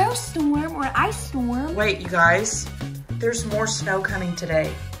a snowstorm or an ice storm. Wait, you guys. There's more snow coming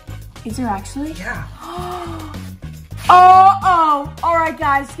today. Is there actually? Yeah. Oh. All right,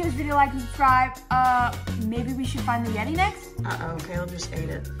 guys. Give this video a like and subscribe. Maybe we should find the Yeti next. Uh-oh, Caleb just ate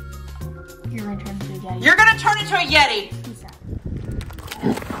it. You're gonna turn into a Yeti. You're gonna turn into a Yeti. Peace out.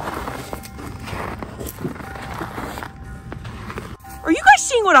 Are you guys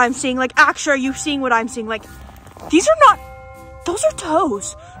seeing what I'm seeing? Like, actually, are you seeing what I'm seeing? Like, these are not, those are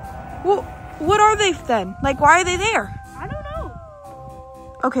toes. Well, what are they then? Like, why are they there? I don't know.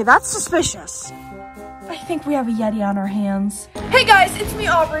 Okay, that's suspicious. I think we have a Yeti on our hands. Hey guys, it's me,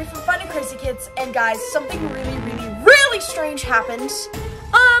 Aubrey from Fun and Crazy Kids. And guys, something really strange happened.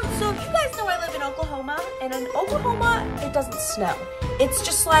 So if you guys know, I live in Oklahoma, and in Oklahoma, it doesn't snow. It's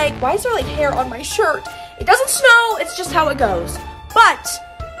just like, why is there like hair on my shirt? It doesn't snow, it's just how it goes. But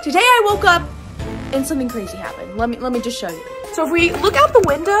today I woke up and something crazy happened. Let me just show you. So if we look out the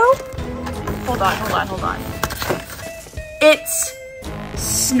window, hold on. It's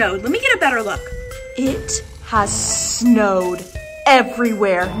snowed. Let me get a better look. It has snowed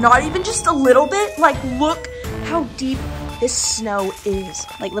everywhere. Not even just a little bit. Like, look how deep this snow is.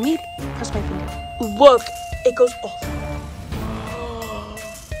 Like, let me press my finger. Look, it goes all.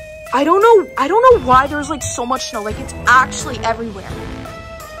 I don't know why there's like so much snow. Like, it's actually everywhere.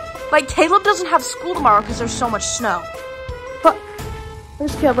 Like, Caleb doesn't have school tomorrow because there's so much snow. But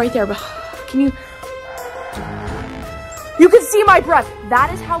there's Caleb right there. But can you can see my breath.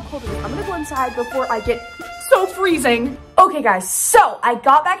 That is how cold it is. I'm gonna go inside before I get so freezing. Okay guys, so I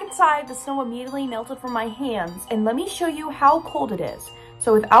got back inside. The snow immediately melted from my hands. And let me show you how cold it is.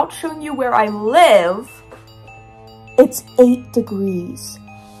 So without showing you where I live, it's 8 degrees.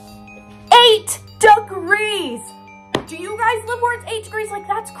 8 degrees! Do you guys live where it's 8 degrees? Like,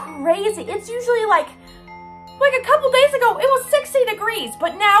 that's crazy. It's usually like a couple days ago, it was 60 degrees,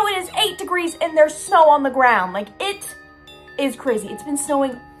 but now it is 8 degrees and there's snow on the ground. Like, it is crazy. It's been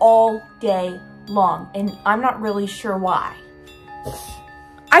snowing all day long, and I'm not really sure why.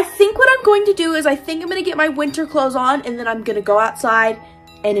 I think what I'm going to do is I think I'm going to get my winter clothes on, and then I'm going to go outside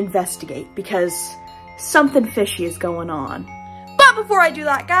and investigate because something fishy is going on. But before I do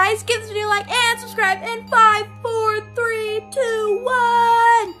that, guys, give this video a like and subscribe in 5, 4, 3, 2,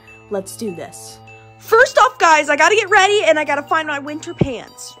 1. Let's do this. First off, guys, I gotta get ready and I gotta find my winter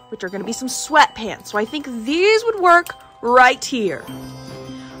pants, which are gonna be some sweatpants. So I think these would work right here.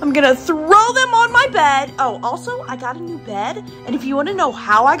 I'm gonna throw them on my bed. Oh, also, I got a new bed. And if you wanna know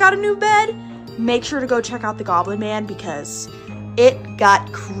how I got a new bed, make sure to go check out the Goblin Man because it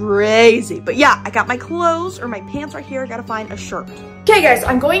got crazy. But yeah, I got my clothes or my pants right here. I gotta find a shirt. Okay, guys,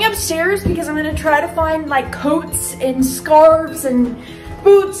 I'm going upstairs because I'm gonna try to find like coats and scarves and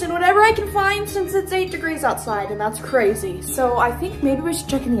boots and whatever I can find since it's 8 degrees outside and that's crazy. So I think maybe we should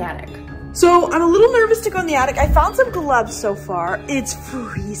check in the attic. So I'm a little nervous to go in the attic. I found some gloves so far. It's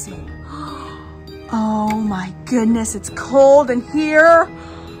freezing. Oh my goodness, it's cold in here.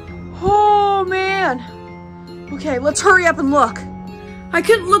 Oh man. Okay, let's hurry up and look. I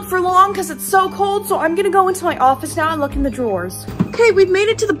couldn't look for long because it's so cold, so I'm gonna go into my office now and look in the drawers. Okay, we've made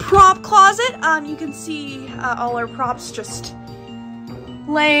it to the prop closet. You can see all our props just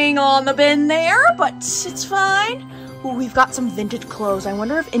laying on the bin there, but it's fine. Ooh, we've got some vintage clothes. I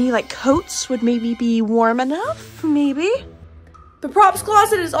wonder if any like coats would maybe be warm enough, maybe. The props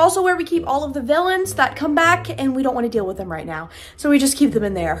closet is also where we keep all of the villains that come back and we don't want to deal with them right now. So we just keep them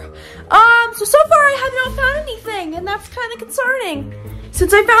in there. So far I have not found anything and that's kind of concerning.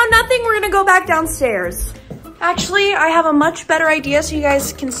 Since I found nothing, we're gonna go back downstairs. Actually, I have a much better idea so you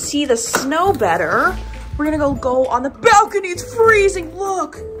guys can see the snow better. We're gonna go on the balcony. It's freezing,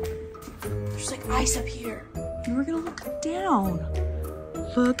 look. There's like ice up here. And we're gonna look down.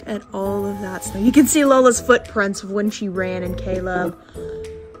 Look at all of that snow. You can see Lola's footprints of when she ran and Caleb.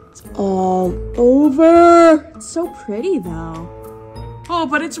 It's all over. It's so pretty though. Oh,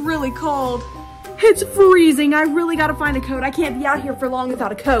 but it's really cold. It's freezing. I really gotta find a coat. I can't be out here for long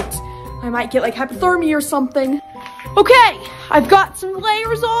without a coat. I might get like hypothermia or something. Okay, I've got some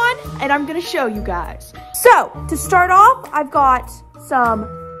layers on and I'm gonna show you guys. So, to start off, I've got some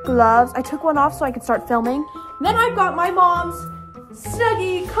gloves. I took one off so I could start filming. Then I've got my mom's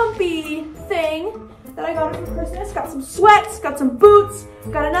Snuggie comfy thing that I got her for Christmas. Got some sweats, got some boots,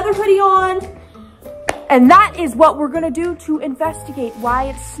 got another hoodie on. And that is what we're gonna do to investigate why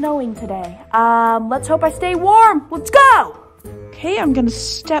it's snowing today. Let's hope I stay warm. Let's go. Okay, I'm gonna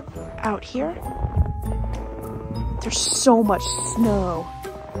step out here. There's so much snow.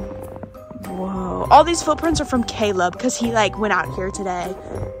 Whoa. All these footprints are from Caleb because he like went out here today.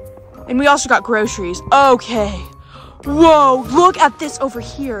 And we also got groceries. Okay. Whoa, look at this over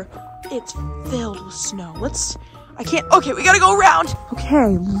here. It's filled with snow. Okay, we gotta go around.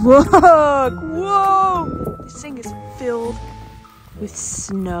 Okay, look, whoa. This thing is filled with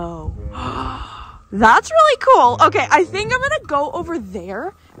snow. That's really cool. Okay, I think I'm gonna go over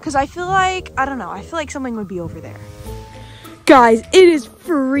there because I feel like, I don't know, I feel like something would be over there. Guys, it is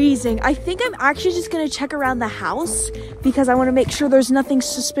freezing. I think I'm actually just gonna check around the house because I wanna make sure there's nothing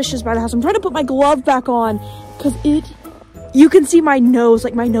suspicious by the house. I'm trying to put my glove back on because you can see my nose,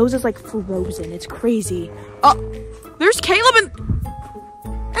 like my nose is like frozen. It's crazy. Oh, there's Caleb and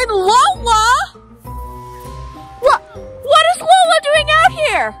Lola. What is Lola doing out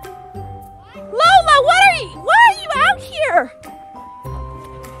here? Lola, why are you out here?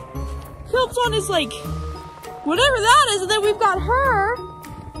 Caleb's on is like, whatever that is, and then we've got her.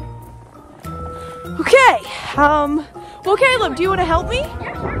 Okay, well Caleb, do you want to help me?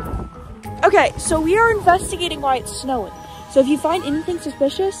 Yeah, sure. Okay, so we are investigating why it's snowing. So if you find anything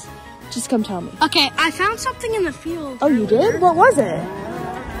suspicious, just come tell me. Okay, I found something in the field. Oh, you did? What was it?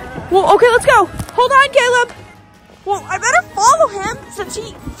 Well, okay, let's go. Hold on, Caleb. Well, I better follow him since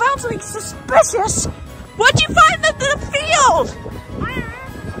he found something suspicious. What'd you find in the field?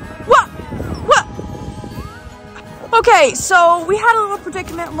 What? Okay, so we had a little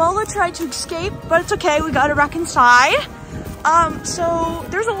predicament. Lola tried to escape, but it's okay. We got her back inside. So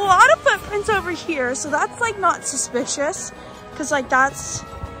there's a lot of footprints over here, so that's like not suspicious, because like that's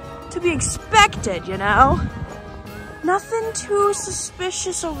to be expected, you know? Nothing too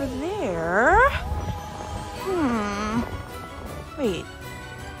suspicious over there. Wait.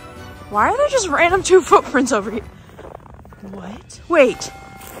 Why are there just random 2 footprints over here? What? Wait.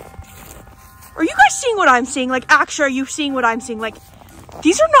 Are you guys seeing what I'm seeing? Like, actually, are you seeing what I'm seeing? Like,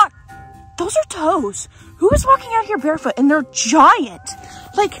 these are not, those are toes. Who is walking out here barefoot? And they're giant.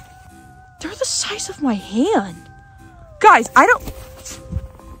 Like, they're the size of my hand. Guys,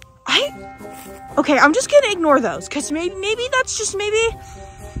 okay, I'm just gonna ignore those, because maybe that's just,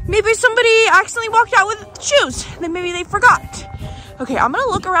 maybe somebody accidentally walked out with shoes, and then maybe they forgot. Okay, I'm gonna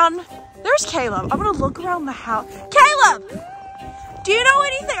look around. There's Caleb. I'm gonna look around the house. Caleb! Do you know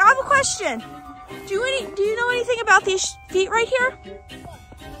anything? I have a question. Do you know anything about these feet right here?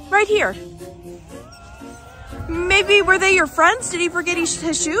 Right here. Maybe were they your friends? Did he forget his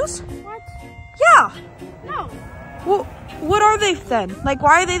shoes? What? Yeah. No. Well, what are they then? Like,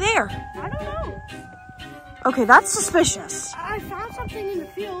 why are they there? I don't know. Okay, that's suspicious. I found something in the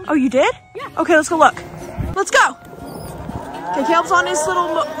field. Oh, you did? Yeah. Okay, let's go look. Let's go. Okay, Caleb's on his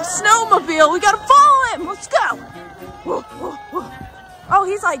little snowmobile. We gotta follow him. Let's go. Whoa, whoa, whoa. Oh,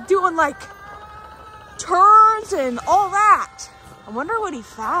 he's like doing like turns and all that. I wonder what he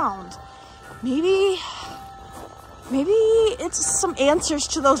found. Maybe it's some answers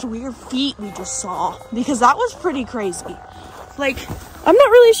to those weird feet we just saw, because that was pretty crazy. Like, I'm not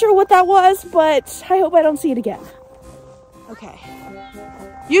really sure what that was, but I hope I don't see it again. Okay.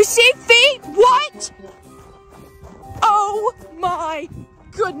 You see feet? What? Oh my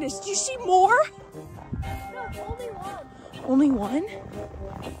goodness. Do you see more? No, only one. Only one?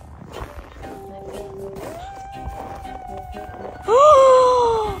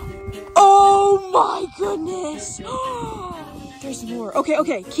 Oh my goodness. There's more.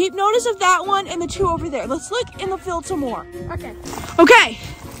 Okay. Keep notice of that one and the 2 over there. Let's look in the field some more. Okay. Okay.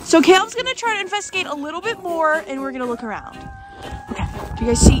 So Caleb's gonna try to investigate a little bit more and we're gonna look around. Okay. Do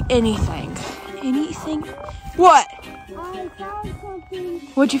you guys see anything? Anything? What? I found something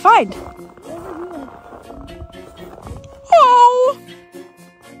What'd you find? over here. Oh!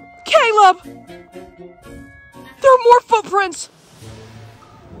 Caleb! There are more footprints!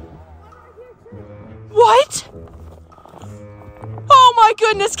 What? Oh my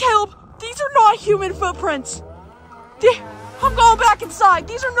goodness, Caleb! These are not human footprints! I'm going back inside.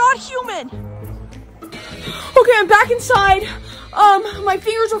 These are not human! Okay, I'm back inside. My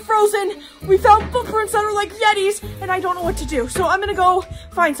fingers are frozen. frozen. We found footprints that are like Yetis, and I don't know what to do. So I'm gonna go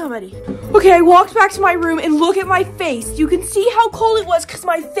find somebody. Okay, I walked back to my room and look at my face. You can see how cold it was because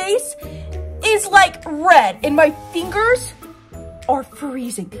my face is like red and my fingers are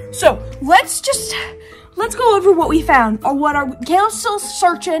freezing. So let's go over what we found. Caleb's still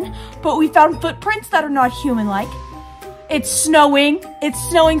searching, but we found footprints that are not human-like. It's snowing. It's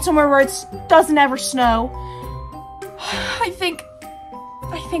snowing somewhere where it doesn't ever snow. I think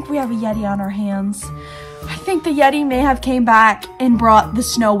we have a Yeti on our hands. I think the Yeti may have came back and brought the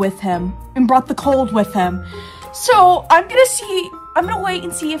snow with him and brought the cold with him. So I'm gonna wait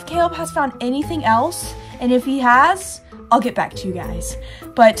and see if Caleb has found anything else. And if he has, I'll get back to you guys.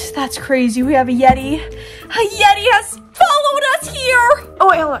 But that's crazy. We have a Yeti. A Yeti has followed us here. Oh,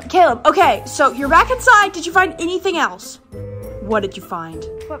 wait, hold on. Caleb, okay, so you're back inside. Did you find anything else? What did you find?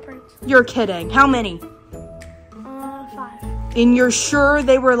 Footprints. You're kidding. How many? 5. And you're sure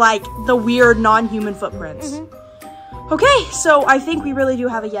they were like the weird non-human footprints? Mm-hmm. Okay, so I think we really do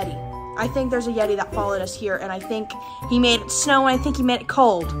have a Yeti. I think there's a Yeti that followed us here, and I think he made it snow, and I think he made it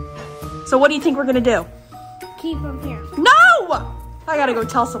cold. So what do you think we're gonna do? Keep him here. No! I gotta go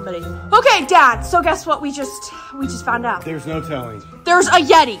tell somebody. Okay, Dad, so guess what we just found out? There's no telling. There's a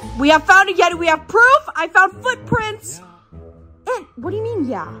Yeti. We have found a Yeti. We have proof. I found footprints. Yeah. And what do you mean,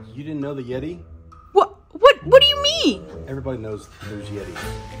 yeah? You didn't know the Yeti? What do you mean? Everybody knows there's Yetis.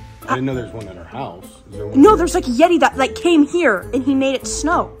 I didn't know there's one in our house. Is there one No, here? there's like a Yeti that like came here and he made it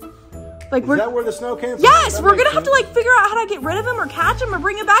snow. Like Is that where the snow came from? Yes, That we're makes gonna have to sense. like figure out how to get rid of him or catch him or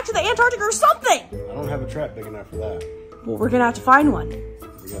bring him back to the Antarctic or something. I don't have a trap big enough for that. Well, we're gonna have to find one.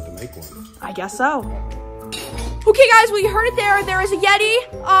 We have to make one. I guess so. Okay, guys, well, you heard it there. There is a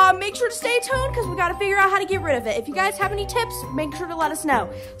Yeti. Make sure to stay tuned because we got to figure out how to get rid of it. If you guys have any tips, make sure to let us know.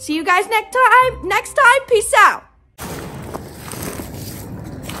 See you guys next time. Peace out.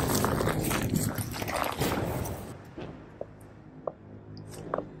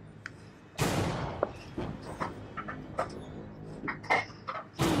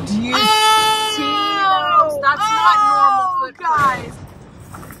 Do you see those? That's not normal footprints. Guys.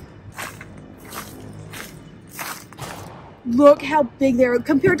 Look how big they are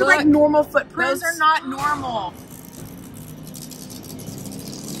compared to like normal footprints. Those are not normal.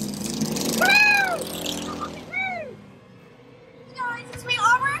 Guys, it's me,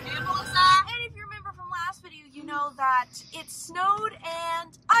 Aubrey and Melissa. And if you remember from last video, you know that it snowed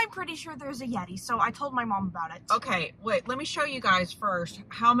and I'm pretty sure there's a Yeti. So I told my mom about it. Okay, wait, let me show you guys first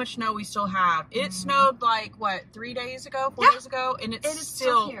how much snow we still have. It snowed like, what, 3 days ago, 4 days ago? And it's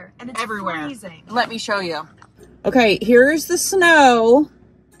still here. And it's everywhere. freezing. Let me show you. Okay, here's the snow.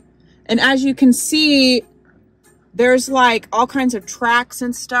 And as you can see, there's like all kinds of tracks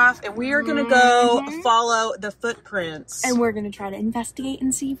and stuff. And we are gonna go follow the footprints. And we're gonna try to investigate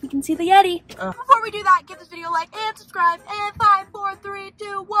and see if we can see the Yeti. Before we do that, give this video a like and subscribe. And 5, 4, 3,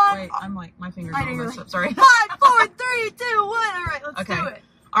 2, 1. Wait, I'm like, my fingers I are know all you're messed like, up, sorry. 5, 4, 3, 2, 1. All right, let's do it.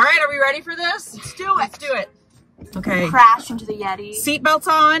 All right, are we ready for this? Let's do it. Let's do it. Okay. Crash into the Yeti. Seatbelts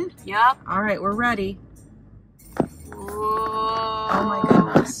on. Yep. All right, we're ready. Whoa. Oh my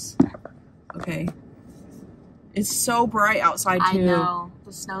goodness. Okay. It's so bright outside too. I know.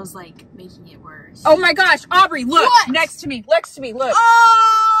 The snow's like making it worse. Oh my gosh, Aubrey, look. What? Next to me, look.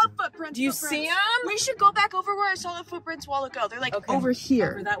 Oh, footprints. Do you see them? We should go back over where I saw the footprints a while ago. They're like over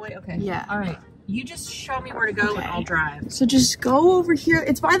here. Over that way? Okay. Yeah. All right. You just show me where to go and I'll drive. So just go over here.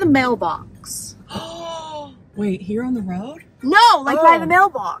 It's by the mailbox. Oh, wait, here on the road? No, like by the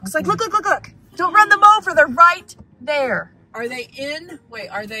mailbox. Like, look. Don't run them over. They're right there. Are they in? Wait,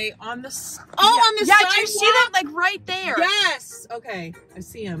 are they on the? On the sidewalk? do you see them? Like right there. Yes. Okay, I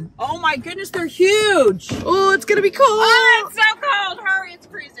see them. Oh my goodness, they're huge. Oh, it's gonna be cold. Oh, it's so cold. Hurry, it's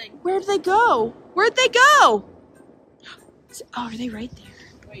freezing. Where'd they go? Oh, are they right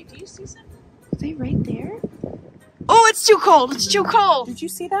there? Wait, do you see something? Are they right there? Oh, it's too cold. It's too cold. Did you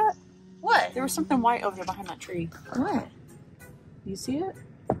see that? What? There was something white over there behind that tree. What? You see it?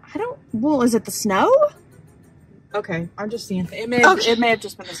 I don't. Well, is it the snow? Okay, I'm just seeing. It may have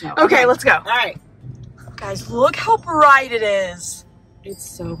just been the snow. Okay, let's go. All right. Guys, look how bright it is. It's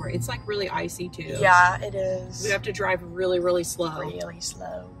so bright. It's like really icy too. Yeah, it is. We have to drive really, really slow. Really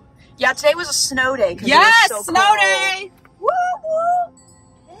slow. Yeah, today was a snow day. Yes, it was so snow cold. day. Woo woo.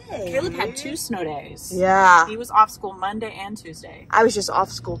 Hey. Caleb had 2 snow days. Yeah. He was off school Monday and Tuesday. I was just off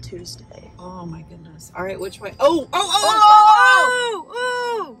school Tuesday. Oh my goodness. All right, which way? Oh.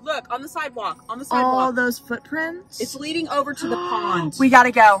 Look, on the sidewalk. On the sidewalk. All those footprints. It's leading over to the pond. We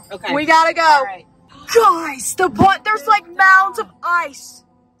gotta go. Okay. We gotta go. All right. Guys, the pond. There's like mounds of ice.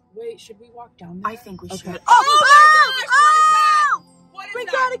 Wait, should we walk down there? I think we Okay. should. Oh my gosh, what is that? What We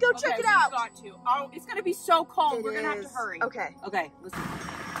gotta go check it out. We've got to. Oh, it's gonna be so cold. We're gonna have to hurry. Okay. Okay, listen.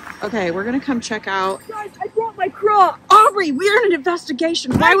 Okay, we're gonna come check out. Guys, I brought my Crocs. Aubrey, we're in an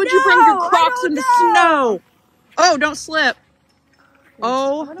investigation. Why would you bring your Crocs in the snow? Oh, don't slip.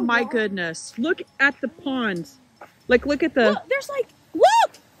 Oh my goodness. Look at the ponds. Like, look at the... Look, there's like,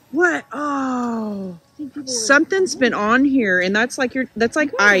 look! What? Oh. Something's been on here, and that's like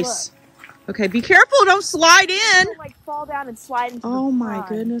ice. Okay, be careful. Don't slide in. Don't, like, fall down and slide into Oh the my pond.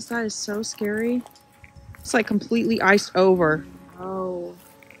 goodness, that is so scary. It's like completely iced over. Oh.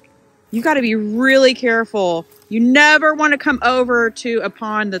 You got to be really careful. You never want to come over to a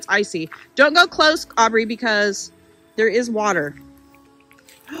pond that's icy. Don't go close, Aubrey, because there is water.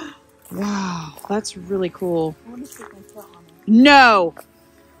 Wow, that's really cool. I want to stick my foot on it. No.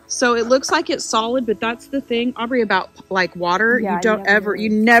 So it looks like it's solid, but that's the thing, Aubrey, about like water. Yeah, you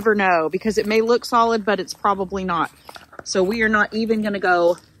never know, because it may look solid, but it's probably not. So we are not even going to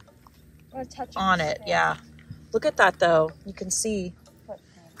go on it. Yeah. Look at that though. You can see.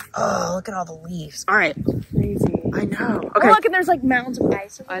 Oh, look at all the leaves. All right. Crazy. I know. Oh, Okay. look, and there's like mounds of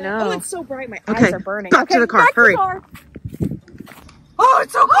ice. I know. Oh, it's so bright. My Okay, eyes are burning. back to the car. Hurry. Oh,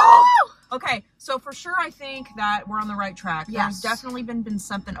 it's so cold. Okay, so for sure, I think that we're on the right track. Yes. There's definitely been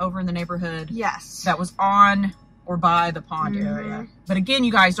something over in the neighborhood. Yes. That was on or by the pond area. But again,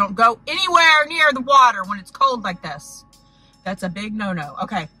 you guys don't go anywhere near the water when it's cold like this. That's a big no-no.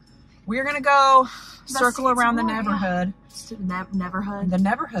 Okay, we're gonna go circle around the neighborhood. Neverhood. The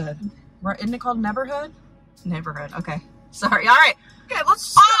neighborhood. Isn't it called neighborhood? Neighborhood. Okay. Sorry. All right. Okay,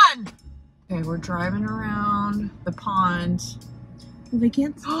 let's on. Okay, we're driving around the pond. They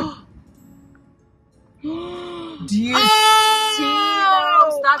can't. Do you see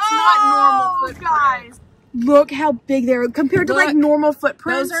those? That's not normal footprints. Guys. Look how big they are compared to like Look, normal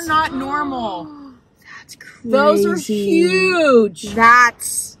footprints. Those are not normal. That's crazy. Those are huge.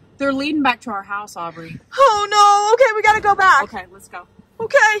 They're leading back to our house, Aubrey. Oh no. Okay, we gotta go back. Okay, let's go.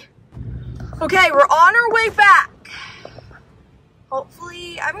 Okay. Okay, we're on our way back.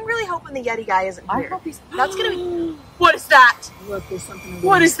 Hopefully, I'm really hoping the Yeti guy isn't here. I hope he's. That's gonna be. What is that? Look, there's something.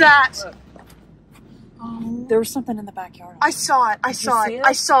 What is that? Look. Oh, there was something in the backyard. I saw it. I saw see it. it?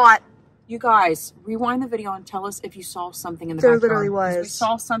 I saw it. You guys, rewind the video and tell us if you saw something in the There backyard. literally 'Cause was. We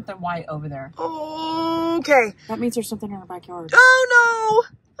saw something white over there. Okay. That means there's something in our backyard. Oh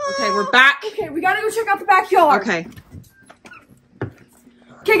no. Okay, we're back. Okay, we gotta go check out the backyard. Okay.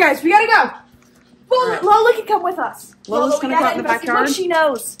 Okay, guys, we gotta go. Lola can come with us. Lola's we gonna gotta go out in the investigate. backyard? Look, she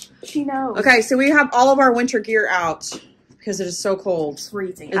knows. She knows. Okay, so we have all of our winter gear out because it is so cold.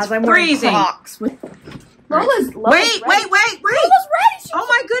 Freezing. It's As I'm wearing freezing. Crocs with. Lola's Wait. ready. Lola's ready. Oh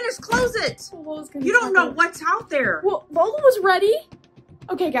my goodness, close it. Lola's gonna You be don't know fucking- what's out there. Well, Lola was ready.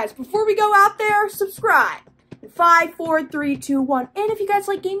 Okay, guys, before we go out there, subscribe. 5, 4, 3, 2, 1. And if you guys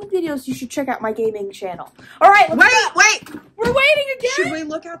like gaming videos, you should check out my gaming channel. All right, let's go. Wait. We're waiting again. Should we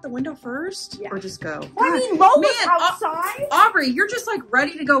look out the window first? Yeah. Or just go? I mean, Lola's Man, outside. Aubrey, you're just like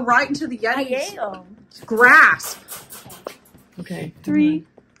ready to go right into the Yeti's I am. grasp. Okay. 3,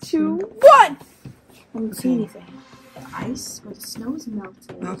 2, 1. I don't see anything. The ice or the snow is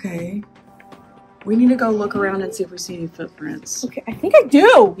melted. Okay. We need to go look around and see if we see any footprints. Okay, I think I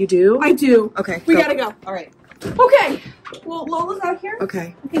do. You do? I do. Okay. We gotta go. All right. Okay. Well, Lola's out here.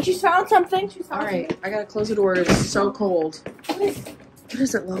 Okay. I think she's found something. All right. I gotta close the door. It's so cold. What is, What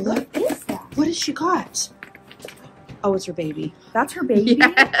is it, Lola? what is that? What has she got? Oh, it's her baby. That's her baby.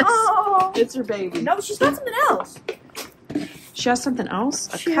 Yes. Oh. It's her baby. No, she's got something else. She has something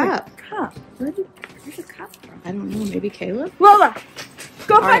else? A She cup. has a cup. Where's a cup from? I don't know. Maybe Caleb? Lola,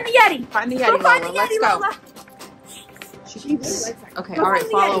 go All find right. the Yeti. Find the Go Yeti, find Lola. the Let's Yeti, go. Lola. She likes that. Okay. Go All right. find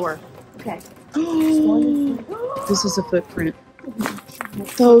the Follow Yeti. her. Okay. This is a footprint.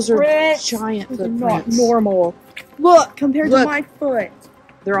 Those are Footprints. giant Those are not footprints. normal. Look, compared Look. to my foot.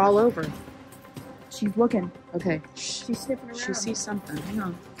 They're all over. She's looking. Okay. She's sniffing around. She sees something. Hang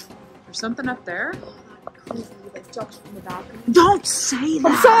on. There's something up there. Crazy that jumps from the balcony. Don't say that.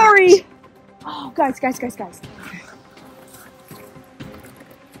 I'm sorry. Oh, guys.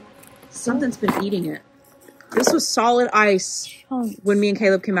 Something's been eating it. This was solid ice when me and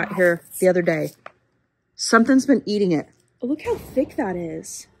Caleb came out here the other day. Something's been eating it. Oh, look how thick that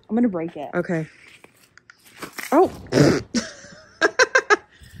is. I'm gonna break it. Okay. Oh.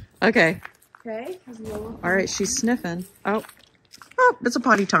 Okay. Okay. All right. She's sniffing. Oh. Oh, it's a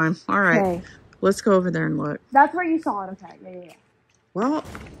potty time. All right. Okay. Let's go over there and look. That's where you saw it. Okay. Yeah. Well,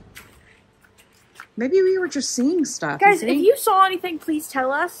 maybe we were just seeing stuff. Guys, you if see? you saw anything, please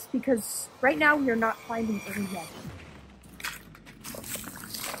tell us, because right now we are not finding any yet.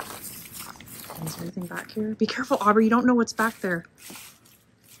 Is there anything back here? Be careful, Aubrey. You don't know what's back there.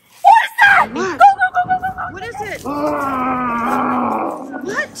 What?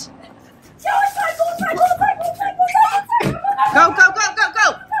 Go inside, go inside, go inside, go inside, go inside, go inside. Go, go, go, go,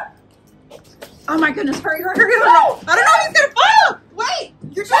 go. Oh my goodness, hurry, hurry, hurry, hurry. I don't know if he's gonna fall. Wait,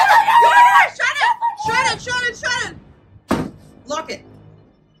 you're shut it. Shut it. Lock it.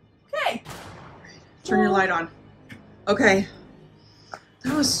 Okay. Turn your light on. Okay.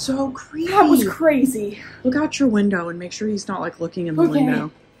 That was so creepy. That was crazy. Look out your window and make sure he's not like looking in the Okay.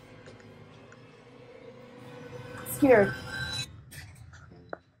 window. Scared.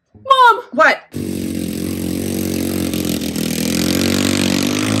 Mom! What?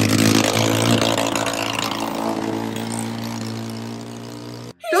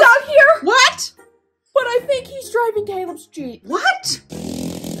 He's out here! What? But I think he's driving Caleb's Jeep. What?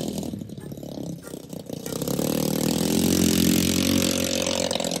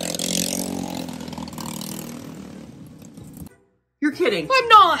 You're kidding. I'm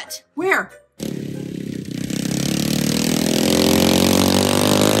not! Where?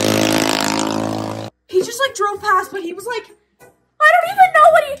 He just like drove past, but he was like, I don't even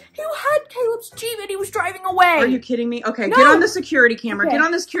know what he had Caleb's Jeep and he was driving away. Are you kidding me? Okay, No. get on the security camera. Okay. Get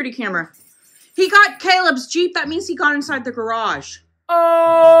on the security camera. He got Caleb's Jeep. That means he got inside the garage.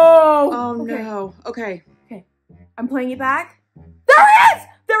 Oh. Oh Okay. no. Okay. I'm playing it back. There he is!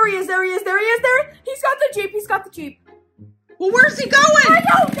 There he is, there he is, there he is, there. He's got the Jeep, he's got the Jeep. Well, where's he going? I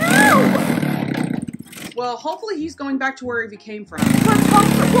don't know! Well, hopefully he's going back to where he came from.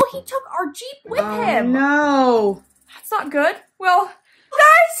 Well, he took our Jeep with him. No. That's not good. Well,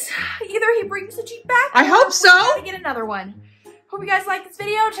 guys, either he brings the Jeep back. I hope or so. we gotta get another one. Hope you guys like this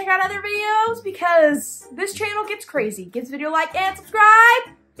video. Check out other videos because this channel gets crazy. Give this video a like and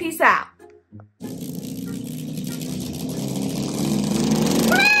subscribe. Peace out.